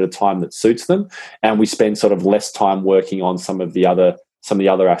book it at a time that suits them. And we spend sort of less time working on some of the other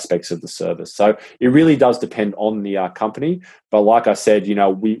aspects of the service. So it really does depend on the company. But like I said, you know,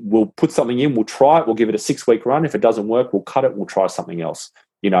 we'll put something in, we'll try it, we'll give it a 6-week run. If it doesn't work, we'll cut it, we'll try something else.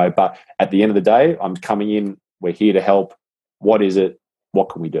 You know, but at the end of the day, I'm coming in, we're here to help. What is it? What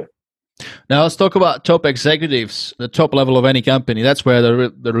can we do? Now let's talk about top executives, the top level of any company. That's where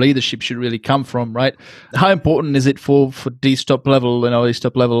the leadership should really come from, right? How important is it for these top level, these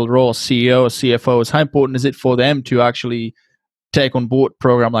top level roles, CEOs, CFOs? How important is it for them to actually take on board a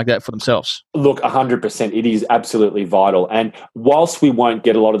program like that for themselves? Look, 100%. It is absolutely vital. And whilst we won't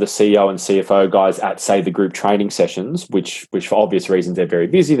get a lot of the CEO and CFO guys at, say, the group training sessions, which for obvious reasons, they're very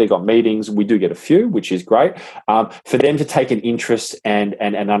busy, they've got meetings, we do get a few, which is great. For them to take an interest and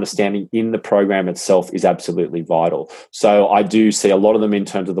understanding in the program itself is absolutely vital. So I do see a lot of them in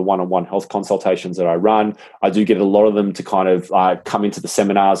terms of the one-on-one health consultations that I run. I do get a lot of them to kind of come into the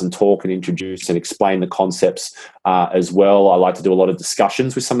seminars and talk and introduce and explain the concepts as well. I like to do a lot of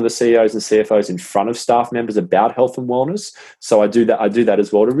discussions with some of the CEOs and CFOs in front of staff members about health and wellness. So I do that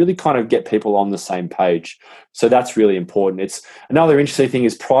as well to really kind of get people on the same page. So that's really important. It's another interesting thing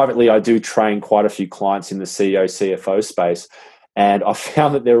is privately, I do train quite a few clients in the CEO, CFO space. And I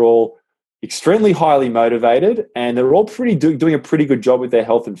found that they're all extremely highly motivated and they're all doing a pretty good job with their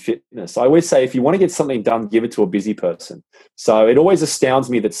health and fitness. I always say, if you want to get something done, give it to a busy person. So it always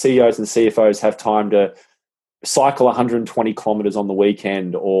astounds me that CEOs and CFOs have time to cycle 120 kilometers on the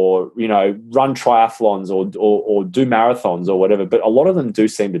weekend or, you know, run triathlons or do marathons or whatever. But a lot of them do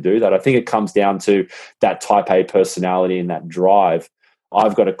seem to do that. I think it comes down to that type A personality and that drive.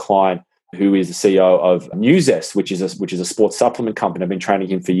 I've got a client who is the CEO of Nuzest, which is a sports supplement company. I've been training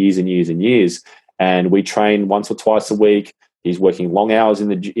him for years and years and years. And we train once or twice a week. He's working long hours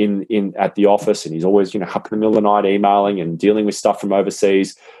in at the office, and he's always, you know, up in the middle of the night emailing and dealing with stuff from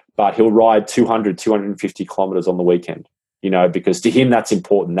overseas. But he'll ride 200, 250 kilometers on the weekend, you know, because to him, that's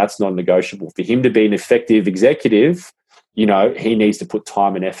important. That's non-negotiable. For him to be an effective executive, you know, he needs to put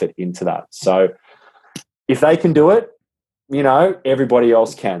time and effort into that. So if they can do it, you know, everybody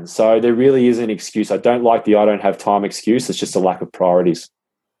else can. So there really is an excuse. I don't like the I don't have time excuse. It's just a lack of priorities.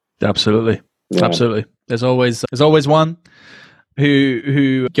 Absolutely. Yeah. Absolutely. There's always one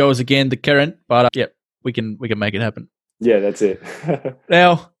who goes against the current, but we can make it happen. Yeah, that's it.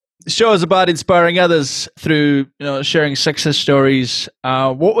 Now, the show is about inspiring others through, you know, sharing success stories.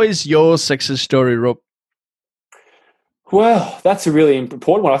 What was your success story, Rob? Well, that's a really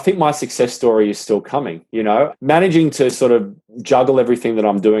important one. I think my success story is still coming, you know. Managing to sort of juggle everything that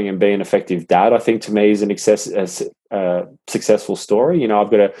I'm doing and be an effective dad, I think to me is a successful story. You know,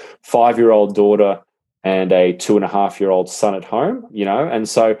 I've got a 5-year-old daughter and a 2.5-year-old son at home, you know, and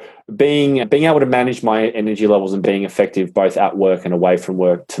so being able to manage my energy levels and being effective both at work and away from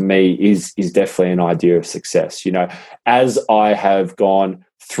work, to me is definitely an idea of success. You know, as I have gone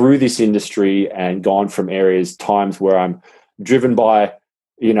through this industry and gone from times where I'm driven by,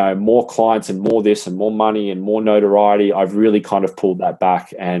 you know, more clients and more this and more money and more notoriety, I've really kind of pulled that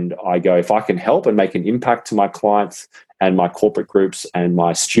back, and I go, if I can help and make an impact to my clients and my corporate groups and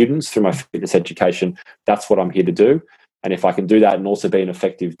my students through my fitness education, that's what I'm here to do. And if I can do that and also be an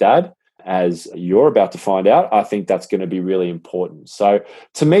effective dad, as you're about to find out, I think that's going to be really important. So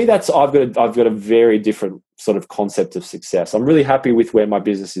to me, I've got a very different sort of concept of success. I'm really happy with where my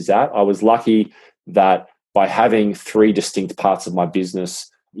business is at. I was lucky that by having 3 distinct parts of my business,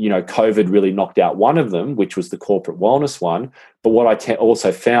 you know, COVID really knocked out one of them, which was the corporate wellness one. But what I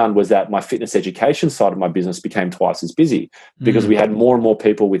also found was that my fitness education side of my business became twice as busy because we had more and more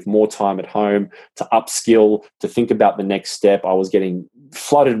people with more time at home to upskill, to think about the next step. I was getting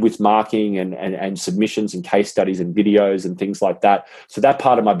flooded with marketing and submissions and case studies and videos and things like that. So that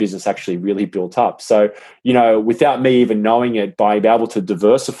part of my business actually really built up. So, you know, without me even knowing it, by being able to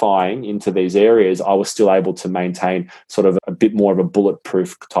diversifying into these areas, I was still able to maintain sort of a bit more of a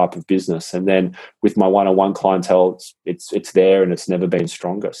bulletproof type of business. And then with my one-on-one clientele, it's there and it's never been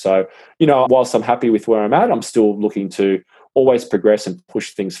stronger. So, you know, whilst I'm happy with where I'm at, I'm still looking to always progress and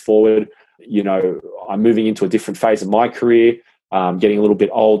push things forward. You know, I'm moving into a different phase of my career, getting a little bit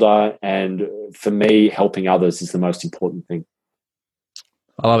older, and for me, helping others is the most important thing.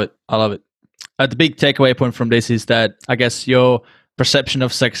 I love it. The big takeaway point from this is that I guess your perception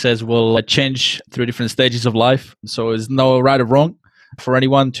of success will change through different stages of life. So there's no right or wrong for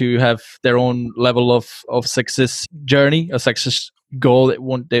anyone to have their own level of success journey, a success goal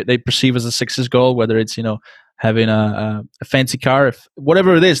they perceive as a success goal, whether it's having a fancy car,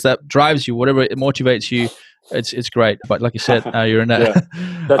 whatever it is that drives you, whatever it motivates you, it's great. But like you said, you're in that.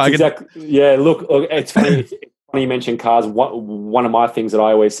 Yeah, that's exactly. Yeah, look, it's funny. It's funny you mentioned cars. One of my things that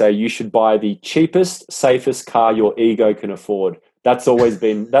I always say, you should buy the cheapest, safest car your ego can afford. That's always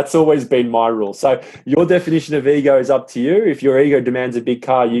been my rule. So your definition of ego is up to you. If your ego demands a big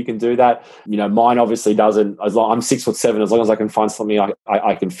car, you can do that. Mine obviously doesn't. As long I'm 6'7", as long as I can find something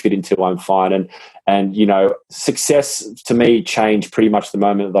I can fit into, I'm fine. And success to me changed pretty much the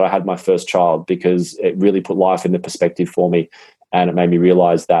moment that I had my first child, because it really put life into perspective for me, and it made me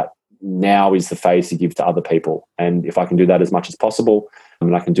realize that now is the phase to give to other people. And if I can do that as much as possible,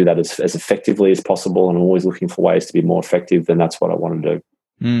 and I can do that as effectively as possible, and I'm always looking for ways to be more effective, then that's what I want to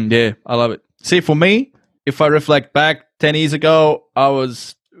do. Yeah, I love it. See, for me, if I reflect back 10 years ago, I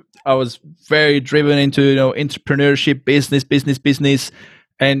was very driven into entrepreneurship, business,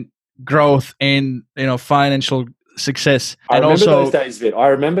 and growth and financial success. I and remember also those days, Vit. I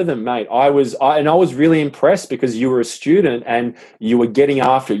remember them, mate. I was really impressed because you were a student and you were getting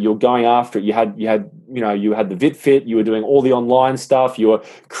after it. You were going after it. You had the VitFit. You were doing all the online stuff. You were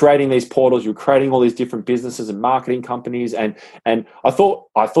creating these portals. You were creating all these different businesses and marketing companies. And I thought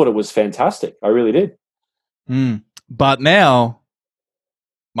it was fantastic. I really did. But now,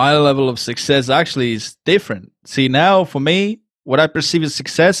 my level of success actually is different. See, now for me, what I perceive as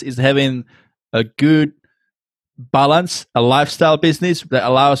success is having a good balance, a lifestyle business that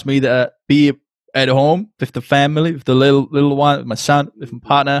allows me to be at home with the family, with the little one, with my son, with my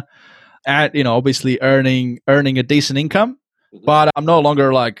partner, and obviously earning a decent income. But I'm no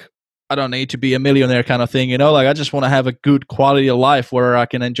longer like, I don't need to be a millionaire kind of thing. Like, I just want to have a good quality of life where I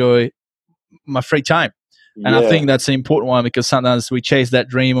can enjoy my free time. And I think that's an important one, because sometimes we chase that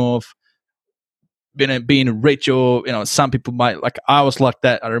dream of being rich, or some people might, like, I was like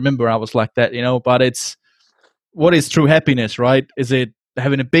that. I remember I was like that, but it's, what is true happiness, right? Is it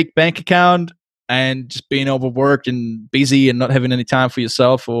having a big bank account and just being overworked and busy and not having any time for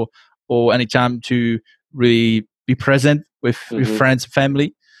yourself, or any time to really be present with your friends and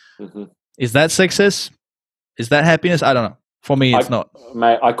family? Is that success? Is that happiness? I don't know. For me, it's not.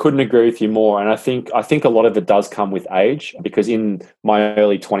 Mate, I couldn't agree with you more. And I think a lot of it does come with age, because in my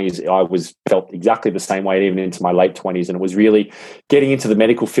early 20s, I felt exactly the same way, even into my late 20s. And it was really getting into the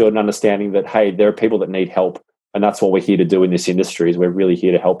medical field and understanding that, hey, there are people that need help. And that's what we're here to do in this industry, is we're really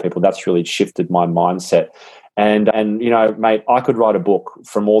here to help people. That's really shifted my mindset. And mate, I could write a book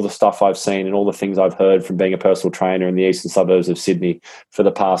from all the stuff I've seen and all the things I've heard from being a personal trainer in the eastern suburbs of Sydney for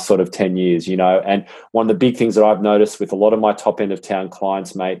the past sort of 10 years, And one of the big things that I've noticed with a lot of my top end of town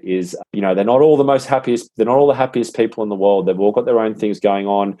clients, mate, is, they're not all the happiest people in the world. They've all got their own things going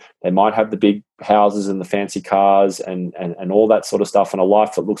on. They might have the big houses and the fancy cars and all that sort of stuff, and a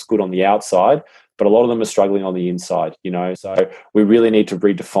life that looks good on the outside. But a lot of them are struggling on the inside, So we really need to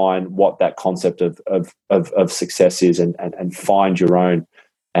redefine what that concept of success is, and find your own,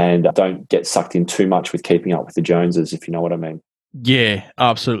 and don't get sucked in too much with keeping up with the Joneses, if you know what I mean. Yeah,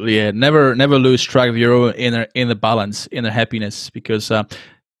 absolutely. Yeah, never lose track of your own inner balance, inner happiness, because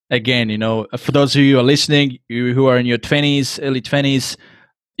again, for those of you who are listening, you who are in your 20s, early 20s,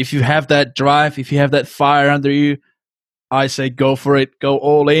 if you have that drive, if you have that fire under you, I say go for it, go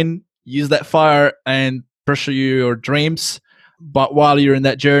all in. Use that fire and pursue your dreams. But while you're in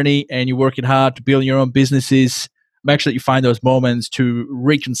that journey and you're working hard to build your own businesses, make sure that you find those moments to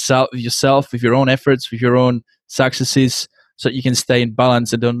reconcile with yourself, with your own efforts, with your own successes, so that you can stay in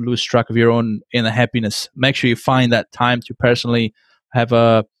balance and don't lose track of your own inner happiness. Make sure you find that time to personally have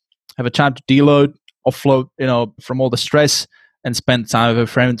a time to deload, offload, from all the stress, and spend time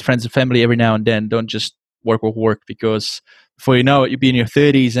with friends and family every now and then. Don't just work, because before you know it, you'll be in your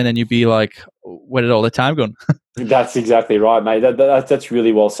 30s and then you'll be like, where did all the time go? That's exactly right, mate. That's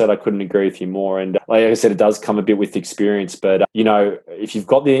really well said. I couldn't agree with you more. And like I said, it does come a bit with experience. But if you've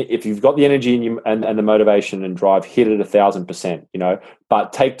got the energy in you and the motivation and drive, hit it 1,000%.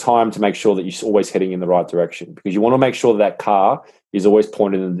 But take time to make sure that you're always heading in the right direction, because you want to make sure that car is always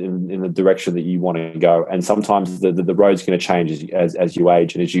pointed in the direction that you want to go. And sometimes the road's going to change as you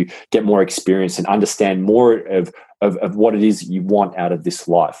age and as you get more experience and understand more of what it is you want out of this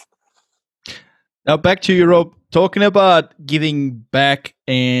life. Now back to Europe, talking about giving back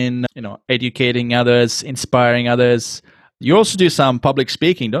and educating others, inspiring others. You also do some public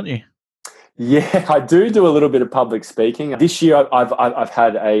speaking, don't you? Yeah, I do a little bit of public speaking. This year, I've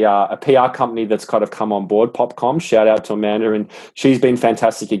had a PR company that's kind of come on board, Popcom. Shout out to Amanda, and she's been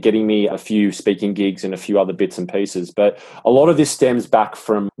fantastic at getting me a few speaking gigs and a few other bits and pieces. But a lot of this stems back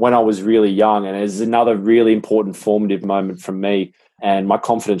from when I was really young, and is another really important formative moment for me. And my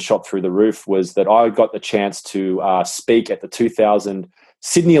confidence shot through the roof was that I got the chance to speak at the 2000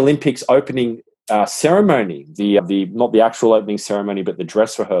 Sydney Olympics opening ceremony. The not the actual opening ceremony, but the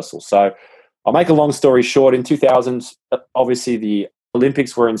dress rehearsal. So I'll make a long story short. In 2000, obviously the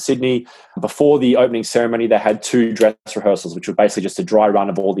Olympics were in Sydney. Before the opening ceremony, they had 2 dress rehearsals, which were basically just a dry run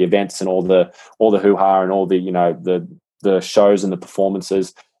of all the events and all the hoo-ha and all the, the shows and the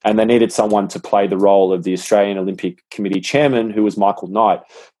performances. And they needed someone to play the role of the Australian Olympic Committee chairman, who was Michael Knight.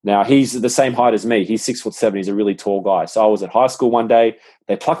 Now, he's the same height as me. He's 6'7". He's a really tall guy. So I was at high school one day.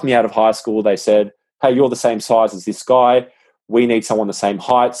 They plucked me out of high school. They said, hey, you're the same size as this guy. We need someone the same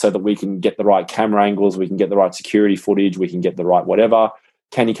height so that we can get the right camera angles, we can get the right security footage, we can get the right whatever.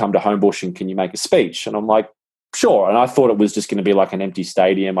 Can you come to Homebush and can you make a speech? And I'm like, sure. And I thought it was just going to be like an empty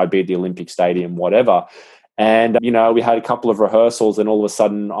stadium. I'd be at the Olympic Stadium, whatever. And, we had a couple of rehearsals and all of a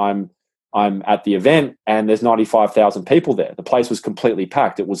sudden I'm at the event and there's 95,000 people there. The place was completely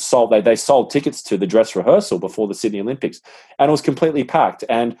packed. It was sold. They sold tickets to the dress rehearsal before the Sydney Olympics and it was completely packed.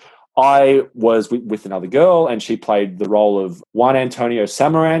 And I was with another girl and she played the role of Juan Antonio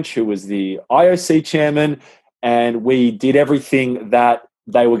Samaranch, who was the IOC chairman. And we did everything that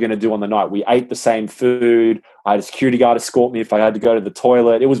they were going to do on the night. We ate the same food. I had a security guard escort me if I had to go to the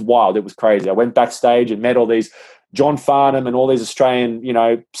toilet. It was wild. It was crazy. I went backstage and met all these John Farnham and all these Australian,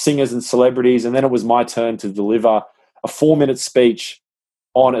 singers and celebrities. And then it was my turn to deliver a 4-minute speech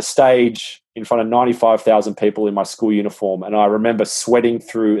on a stage in front of 95,000 people in my school uniform. And I remember sweating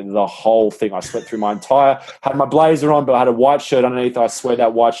through the whole thing. I sweat through had my blazer on, but I had a white shirt underneath. I swear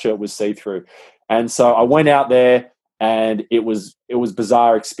that white shirt was see-through. And so I went out there and it was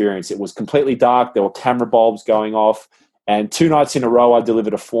bizarre experience. It was completely dark. There were camera bulbs going off. And 2 nights in a row, I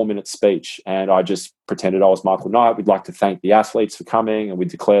delivered a 4-minute speech and I just pretended I was Michael Knight. We'd like to thank the athletes for coming and we'd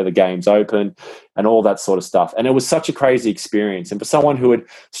declare the games open and all that sort of stuff. And it was such a crazy experience. And for someone who had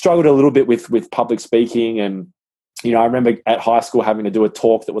struggled a little bit with public speaking and, I remember at high school having to do a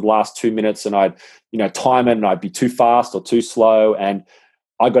talk that would last 2 minutes and I'd, time it and I'd be too fast or too slow. And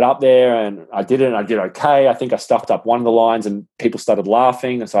I got up there and I did it and I did okay. I think I stuffed up one of the lines and people started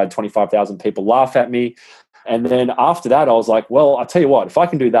laughing. And so I had 25,000 people laugh at me. And then after that, I was like, well, I'll tell you what, if I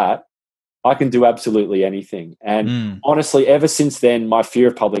can do that, I can do absolutely anything. And honestly, ever since then, my fear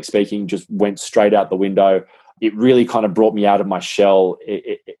of public speaking just went straight out the window. It really kind of brought me out of my shell.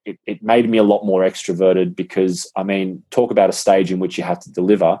 It made me a lot more extroverted because, talk about a stage in which you have to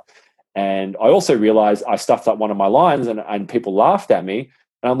deliver. And I also realized I stuffed up one of my lines and people laughed at me.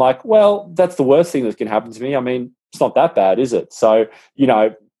 And I'm like, well, that's the worst thing that can happen to me. It's not that bad, is it? So,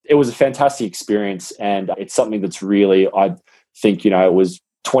 it was a fantastic experience and it's something that's really, I think, it was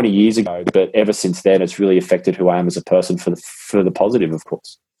 20 years ago, but ever since then, it's really affected who I am as a person for the positive, of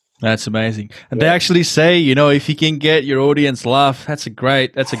course. That's amazing. And they actually say, if you can get your audience laugh, that's a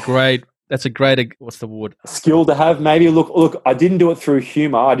great, what's the word? Skill to have. Maybe look, I didn't do it through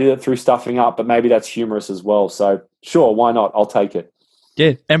humor. I did it through stuffing up, but maybe that's humorous as well. So sure, why not? I'll take it.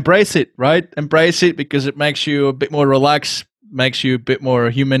 Yeah. Embrace it, right? Embrace it because it makes you a bit more relaxed, makes you a bit more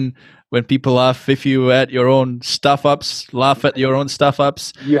human. When people laugh, if you at your own stuff-ups, laugh at your own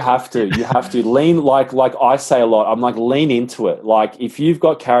stuff-ups. You have to lean, like I say a lot, I'm like, lean into it. Like if you've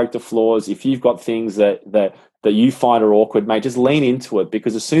got character flaws, if you've got things that you find are awkward, mate, just lean into it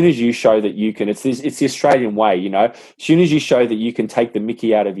because as soon as you show that you can, it's the Australian way, as soon as you show that you can take the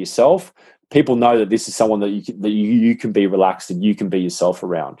mickey out of yourself, people know that this is someone that you can be relaxed and you can be yourself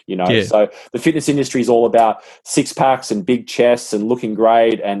around, Yeah. So the fitness industry is all about 6-packs and big chests and looking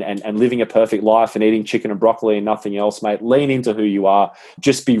great and living a perfect life and eating chicken and broccoli and nothing else, mate. Lean into who you are.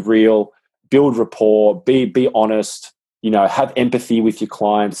 Just be real, build rapport, be honest, have empathy with your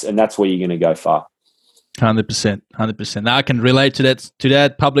clients, and that's where you're going to go far. 100%. Now I can relate to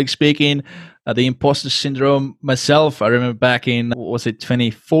that public speaking, the imposter syndrome myself. I remember back in,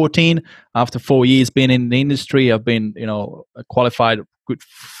 2014, after 4 years being in the industry, I've been, qualified good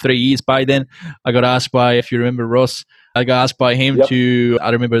 3 years by then. I got asked by, if you remember Ross, I got asked by him I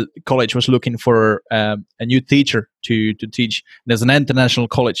remember college was looking for a new teacher to teach. There's an international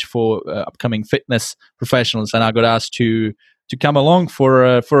college for upcoming fitness professionals, and I got asked to come along for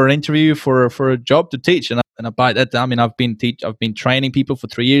an interview for a job to teach. And by that time, I've been training people for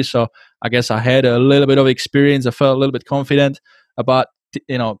 3 years, so I guess I had a little bit of experience. I felt a little bit confident about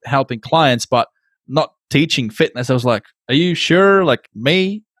helping clients, but not teaching fitness. I was like, "Are you sure? Like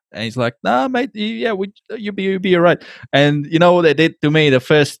me? And he's like, "Nah, mate, you'll be all right." And you know what they did to me the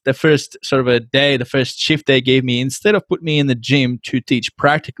first sort of a day, the first shift they gave me, instead of put me in the gym to teach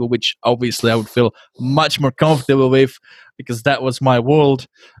practical, which obviously I would feel much more comfortable with because that was my world.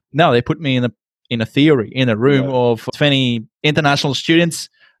 No, they put me in a theory, in a room of 20 international students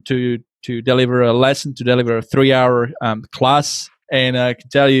to deliver a lesson, to deliver a 3-hour class. And I can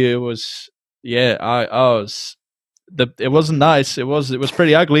tell you, it was, it wasn't nice. It was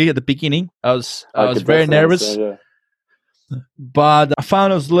pretty ugly at the beginning. I was very nervous. But I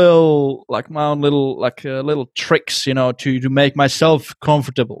found those little, like my own little, little tricks, to make myself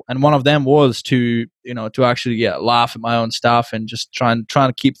comfortable. And one of them was to actually laugh at my own stuff and just trying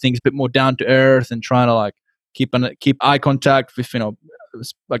to keep things a bit more down to earth and trying to like keep eye contact with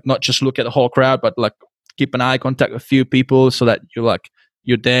like not just look at the whole crowd, but like keep an eye contact with a few people so that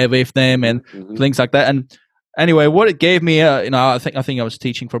you're there with them and things like that. And anyway, what it gave me, I think I was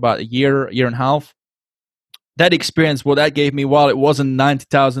teaching for about a year and a half. That experience, what that gave me, while it wasn't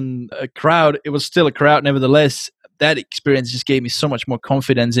 90,000 a crowd, it was still a crowd nevertheless. That experience just gave me so much more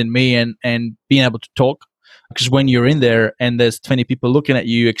confidence in me and being able to talk. Because when you're in there and there's 20 people looking at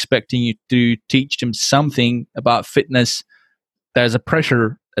you, expecting you to teach them something about fitness, there's a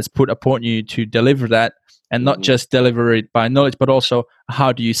pressure that's put upon you to deliver that, and not just deliver it by knowledge, but also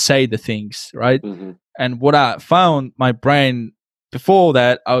how do you say the things, right? And what I found, my brain, before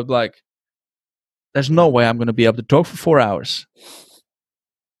that, I was like, there's no way I'm going to be able to talk for 4 hours.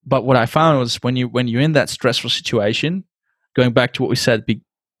 But what I found was when you're in that stressful situation, going back to what we said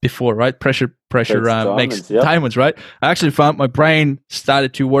before, right? Pressure makes diamonds, right? I actually found my brain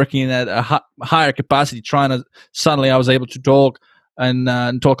started to working at a higher capacity, suddenly I was able to talk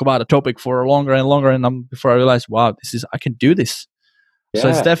and talk about a topic for longer and longer. And before I realized, wow, I can do this. Yeah. So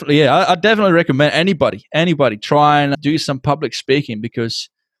it's definitely, I definitely recommend anybody try and do some public speaking, because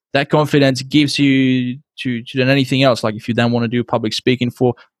that confidence gives you to than anything else. Like if you then want to do public speaking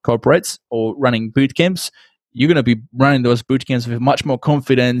for corporates or running boot camps, you're going to be running those boot camps with much more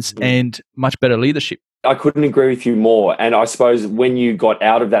confidence and much better leadership. I couldn't agree with you more. And I suppose when you got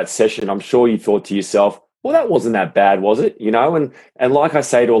out of that session, I'm sure you thought to yourself, well, that wasn't that bad, was it? And like I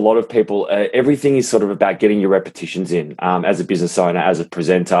say to a lot of people, everything is sort of about getting your repetitions in as a business owner, as a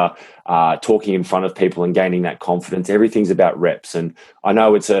presenter, talking in front of people and gaining that confidence. Everything's about reps. And I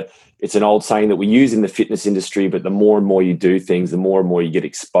know it's an old saying that we use in the fitness industry, but the more and more you do things, the more and more you get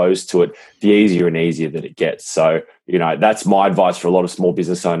exposed to it, the easier and easier that it gets. So, that's my advice for a lot of small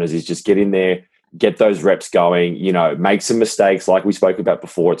business owners is just get in there, get those reps going, make some mistakes like we spoke about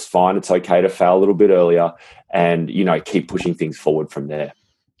before. It's fine. It's okay to fail a little bit earlier and, keep pushing things forward from there.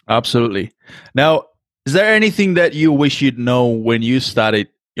 Absolutely. Now, is there anything that you wish you'd know when you started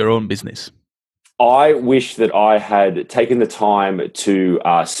your own business? I wish that I had taken the time to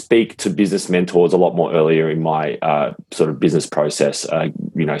speak to business mentors a lot more earlier in my sort of business process,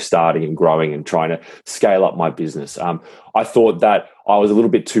 starting and growing and trying to scale up my business. I thought that I was a little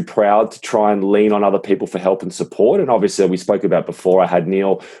bit too proud to try and lean on other people for help and support. And obviously, we spoke about before, I had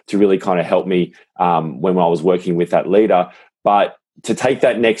Neil to really kind of help me when I was working with that leader. But to take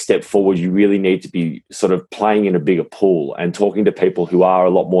that next step forward, you really need to be sort of playing in a bigger pool and talking to people who are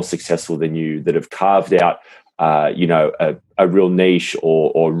a lot more successful than you, that have carved out, a real niche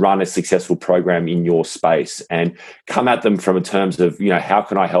or run a successful program in your space, and come at them from in terms of, how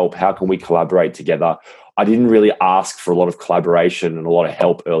can I help? How can we collaborate together? I didn't really ask for a lot of collaboration and a lot of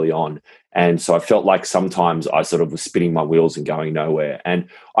help early on. And so I felt like sometimes I sort of was spinning my wheels and going nowhere. And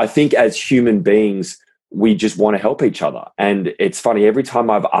I think as human beings, we just want to help each other. And it's funny, every time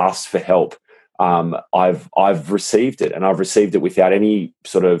I've asked for help, I've received it, and I've received it without any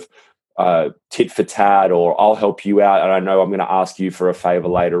sort of tit for tat, or I'll help you out and I know I'm going to ask you for a favor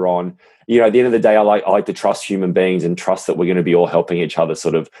later on. At the end of the day, I like to trust human beings and trust that we're going to be all helping each other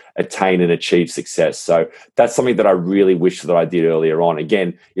sort of attain and achieve success. So that's something that I really wish that I did earlier on.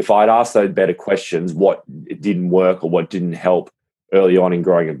 Again, if I'd asked those better questions, what didn't work or what didn't help early on in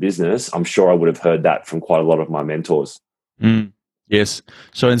growing a business, I'm sure I would have heard that from quite a lot of my mentors. Yes.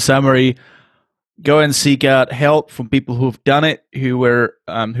 So in summary, go and seek out help from people who've done it,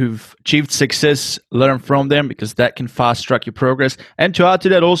 who've achieved success. Learn from them, because that can fast track your progress. And to add to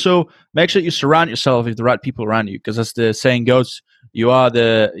that, also make sure you surround yourself with the right people around you, because as the saying goes, you are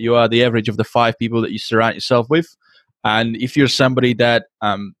the average of the 5 people that you surround yourself with. And if you're somebody that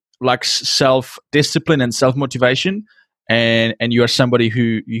lacks self-discipline and self-motivation, and you are somebody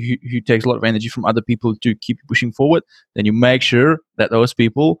who takes a lot of energy from other people to keep you pushing forward, then you make sure that those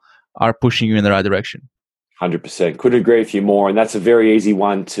people are pushing you in the right direction. 100%. Couldn't agree with you more. And that's a very easy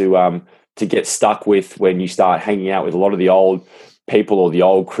one to get stuck with when you start hanging out with a lot of the old people or the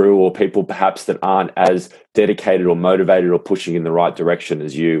old crew or people perhaps that aren't as dedicated or motivated or pushing in the right direction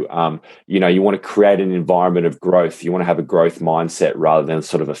as you. You want to create an environment of growth. You want to have a growth mindset rather than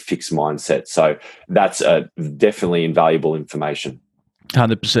sort of a fixed mindset. So that's definitely invaluable information.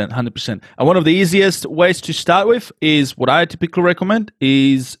 100%. And one of the easiest ways to start with is what I typically recommend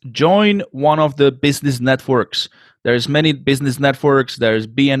is join one of the business networks. There's many business networks. There's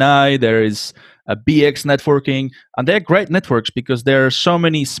BNI, there is BX networking, and they're great networks because there are so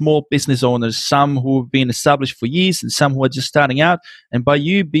many small business owners, some who've been established for years and some who are just starting out. And by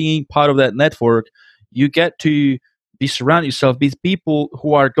you being part of that network, you get to surround yourself with people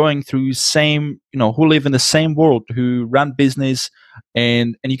who are going through who live in the same world, who run business,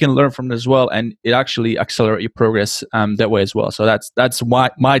 and you can learn from it as well. And it actually accelerates your progress that way as well. So that's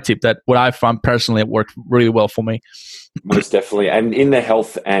my tip, that what I found personally, it worked really well for me. Most definitely. And in the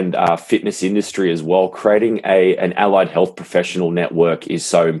health and fitness industry as well, creating an allied health professional network is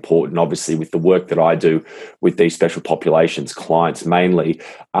so important. Obviously, with the work that I do with these special populations, clients mainly,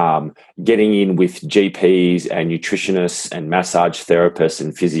 getting in with GPs and nutritionists and massage therapists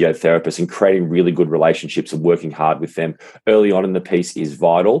and physiotherapists and creating really good relationships and working hard with them early on in the piece is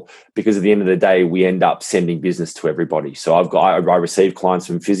vital, because at the end of the day, we end up sending business to everybody. So I receive clients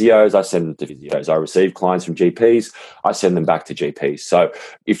from physios, I send them to physios. I receive clients from GPs, I send them back to GPs. So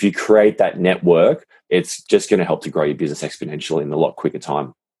if you create that network, it's just going to help to grow your business exponentially in a lot quicker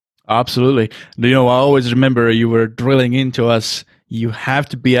time. Absolutely. I always remember you were drilling into us. You have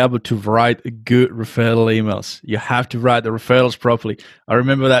to be able to write good referral emails. You have to write the referrals properly. I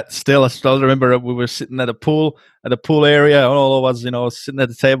remember that still. I still remember we were sitting at the pool area, all of us, sitting at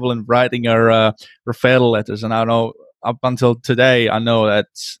the table and writing our referral letters. And I know up until today, I know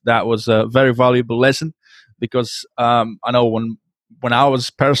that was a very valuable lesson, because I know when I was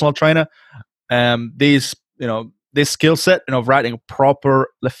personal trainer, this skill set, writing a proper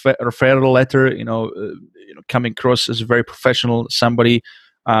referral letter, coming across as a very professional, somebody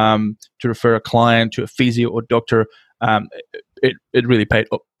to refer a client to a physio or doctor, it really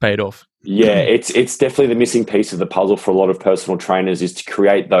paid off. Yeah, it's definitely the missing piece of the puzzle for a lot of personal trainers, is to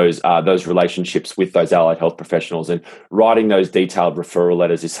create those relationships with those allied health professionals. And writing those detailed referral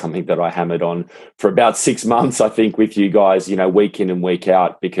letters is something that I hammered on for about 6 months, I think, with you guys, week in and week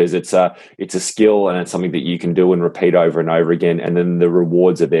out, because it's a skill and it's something that you can do and repeat over and over again. And then the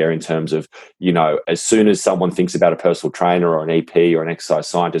rewards are there in terms of, as soon as someone thinks about a personal trainer or an EP or an exercise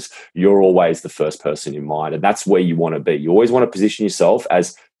scientist, you're always the first person in mind. And that's where you want to be. You always want to position yourself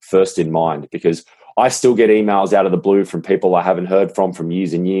as first in mind, because I still get emails out of the blue from people I haven't heard from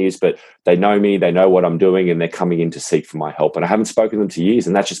years and years, but they know me, they know what I'm doing, and they're coming in to seek for my help. And I haven't spoken to them to years,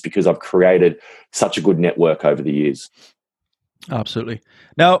 and that's just because I've created such a good network over the years. Absolutely.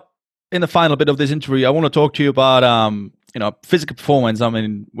 Now, in the final bit of this interview, I want to talk to you about physical performance. I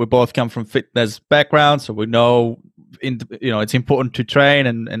mean, we both come from fitness backgrounds, so we know it's important to train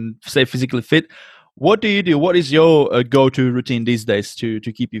and stay physically fit. What do you do? What is your go-to routine these days to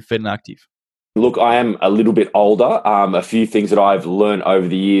keep you fit and active? Look, I am a little bit older. A few things that I've learned over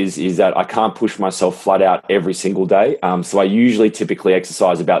the years is that I can't push myself flat out every single day. So I typically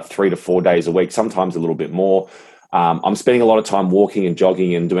exercise about 3 to 4 days a week, sometimes a little bit more. I'm spending a lot of time walking and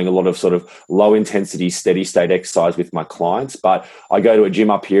jogging and doing a lot of sort of low intensity, steady state exercise with my clients. But I go to a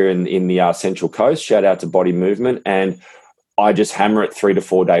gym up here in the Central Coast, shout out to Body Movement, and I just hammer it 3 to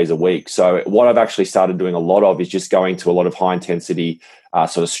 4 days a week. So what I've actually started doing a lot of is just going to a lot of high intensity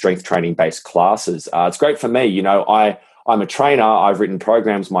sort of strength training based classes. It's great for me. I'm a trainer. I've written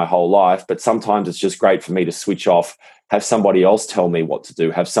programs my whole life, but sometimes it's just great for me to switch off, have somebody else tell me what to do,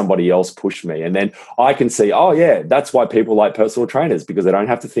 have somebody else push me. And then I can see, oh yeah, that's why people like personal trainers, because they don't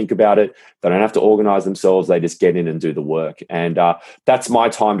have to think about it. They don't have to organize themselves. They just get in and do the work. And that's my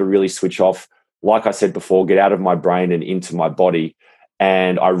time to really switch off. Like I said before, get out of my brain and into my body.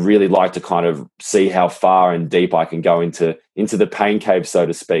 And I really like to kind of see how far and deep I can go into the pain cave, so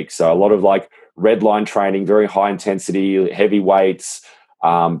to speak. So a lot of like red line training, very high intensity, heavy weights,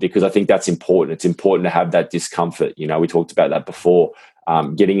 because I think that's important. It's important to have that discomfort. We talked about that before.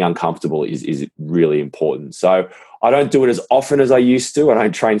 Getting uncomfortable is really important. So I don't do it as often as I used to. I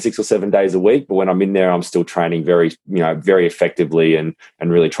don't train 6 or 7 days a week, but when I'm in there, I'm still training very effectively and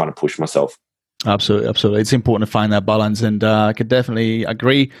really trying to push myself. Absolutely. It's important to find that balance, and I could definitely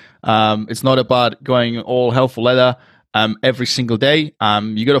agree. It's not about going all hell for leather every single day.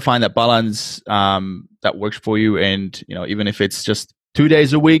 You got to find that balance that works for you, and even if it's just 2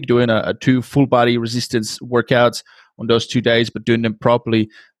 days a week, doing a 2 full body resistance workouts on those 2 days, but doing them properly,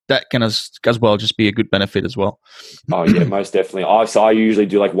 that can as well just be a good benefit as well. Oh yeah, most definitely. I usually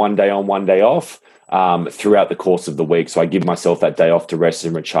do like 1 day on, 1 day off throughout the course of the week. So I give myself that day off to rest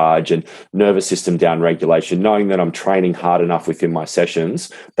and recharge, and nervous system down regulation, knowing that I'm training hard enough within my sessions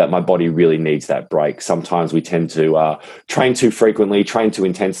that my body really needs that break. Sometimes we tend to train too frequently, train too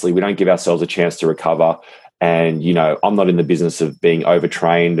intensely. We don't give ourselves a chance to recover. And, I'm not in the business of being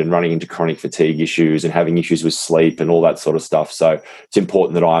overtrained and running into chronic fatigue issues and having issues with sleep and all that sort of stuff. So it's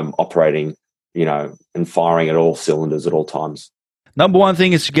important that I'm operating, and firing at all cylinders at all times. Number one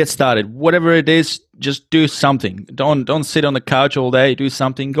thing is to get started. Whatever it is, just do something. Don't sit on the couch all day. Do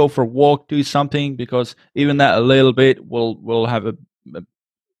something. Go for a walk. Do something, because even that a little bit will have a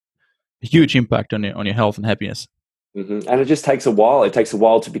huge impact on your health and happiness. Mm-hmm. And it just takes a while. It takes a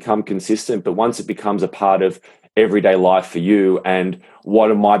while to become consistent, but once it becomes a part of everyday life for you, and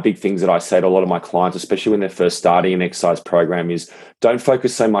one of my big things that I say to a lot of my clients, especially when they're first starting an exercise program, is don't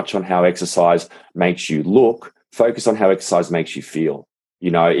focus so much on how exercise makes you look. Focus on how exercise makes you feel.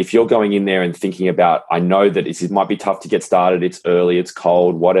 If you're going in there and thinking about, I know that it might be tough to get started, it's early, it's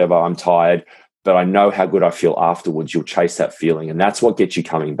cold, whatever, I'm tired, but I know how good I feel afterwards, you'll chase that feeling. And that's what gets you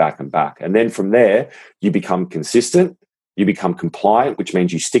coming back and back. And then from there, you become consistent, you become compliant, which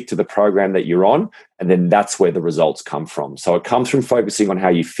means you stick to the program that you're on. And then that's where the results come from. So it comes from focusing on how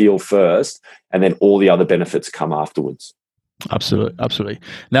you feel first, and then all the other benefits come afterwards. Absolutely.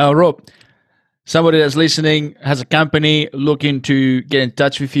 Now, Rob, somebody that's listening has a company looking to get in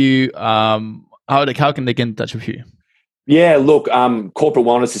touch with you. How can they get in touch with you? Yeah, look, corporate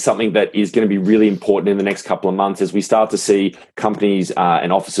wellness is something that is going to be really important in the next couple of months as we start to see companies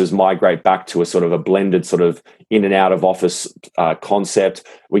and offices migrate back to a sort of a blended sort of in and out of office concept.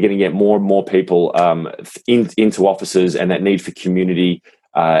 We're going to get more and more people into offices, and that need for community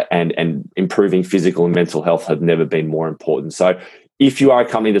and improving physical and mental health have never been more important. So if you are a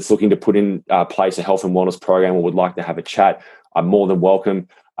company that's looking to put in place a health and wellness program or would like to have a chat, I'm more than welcome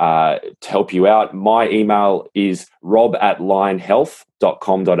to help you out. My email is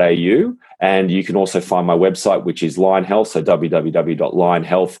rob@lionhealth.com.au, and you can also find my website, which is Lion Health, so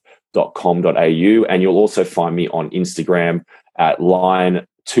www.lionhealth.com.au, and you'll also find me on Instagram at Lion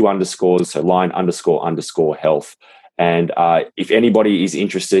 _health. And if anybody is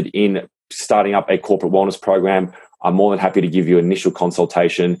interested in starting up a corporate wellness program, I'm more than happy to give you an initial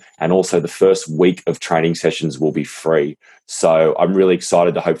consultation, and also the first week of training sessions will be free. So I'm really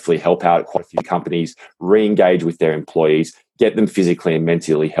excited to hopefully help out quite a few companies re-engage with their employees, get them physically and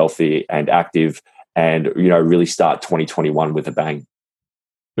mentally healthy and active, and really start 2021 with a bang.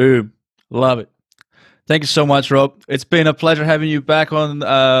 Boom. Love it. Thank you so much, Rob. It's been a pleasure having you back on.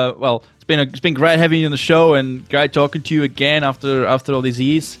 It's been great having you on the show, and great talking to you again after all these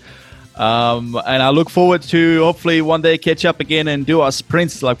years. And I look forward to hopefully one day catch up again and do our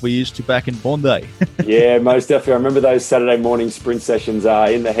sprints like we used to back in Bondi. Yeah, most definitely. I remember those Saturday morning sprint sessions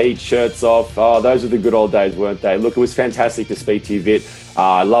in the heat, shirts off. Oh, those were the good old days, weren't they? Look, it was fantastic to speak to you, Vit.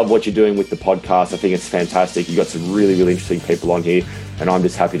 I love what you're doing with the podcast. I think it's fantastic. You've got some really, really interesting people on here, and I'm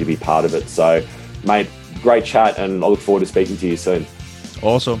just happy to be part of it. So, mate, great chat, and I look forward to speaking to you soon.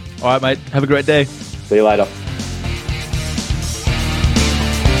 Awesome. All right, mate. Have a great day. See you later.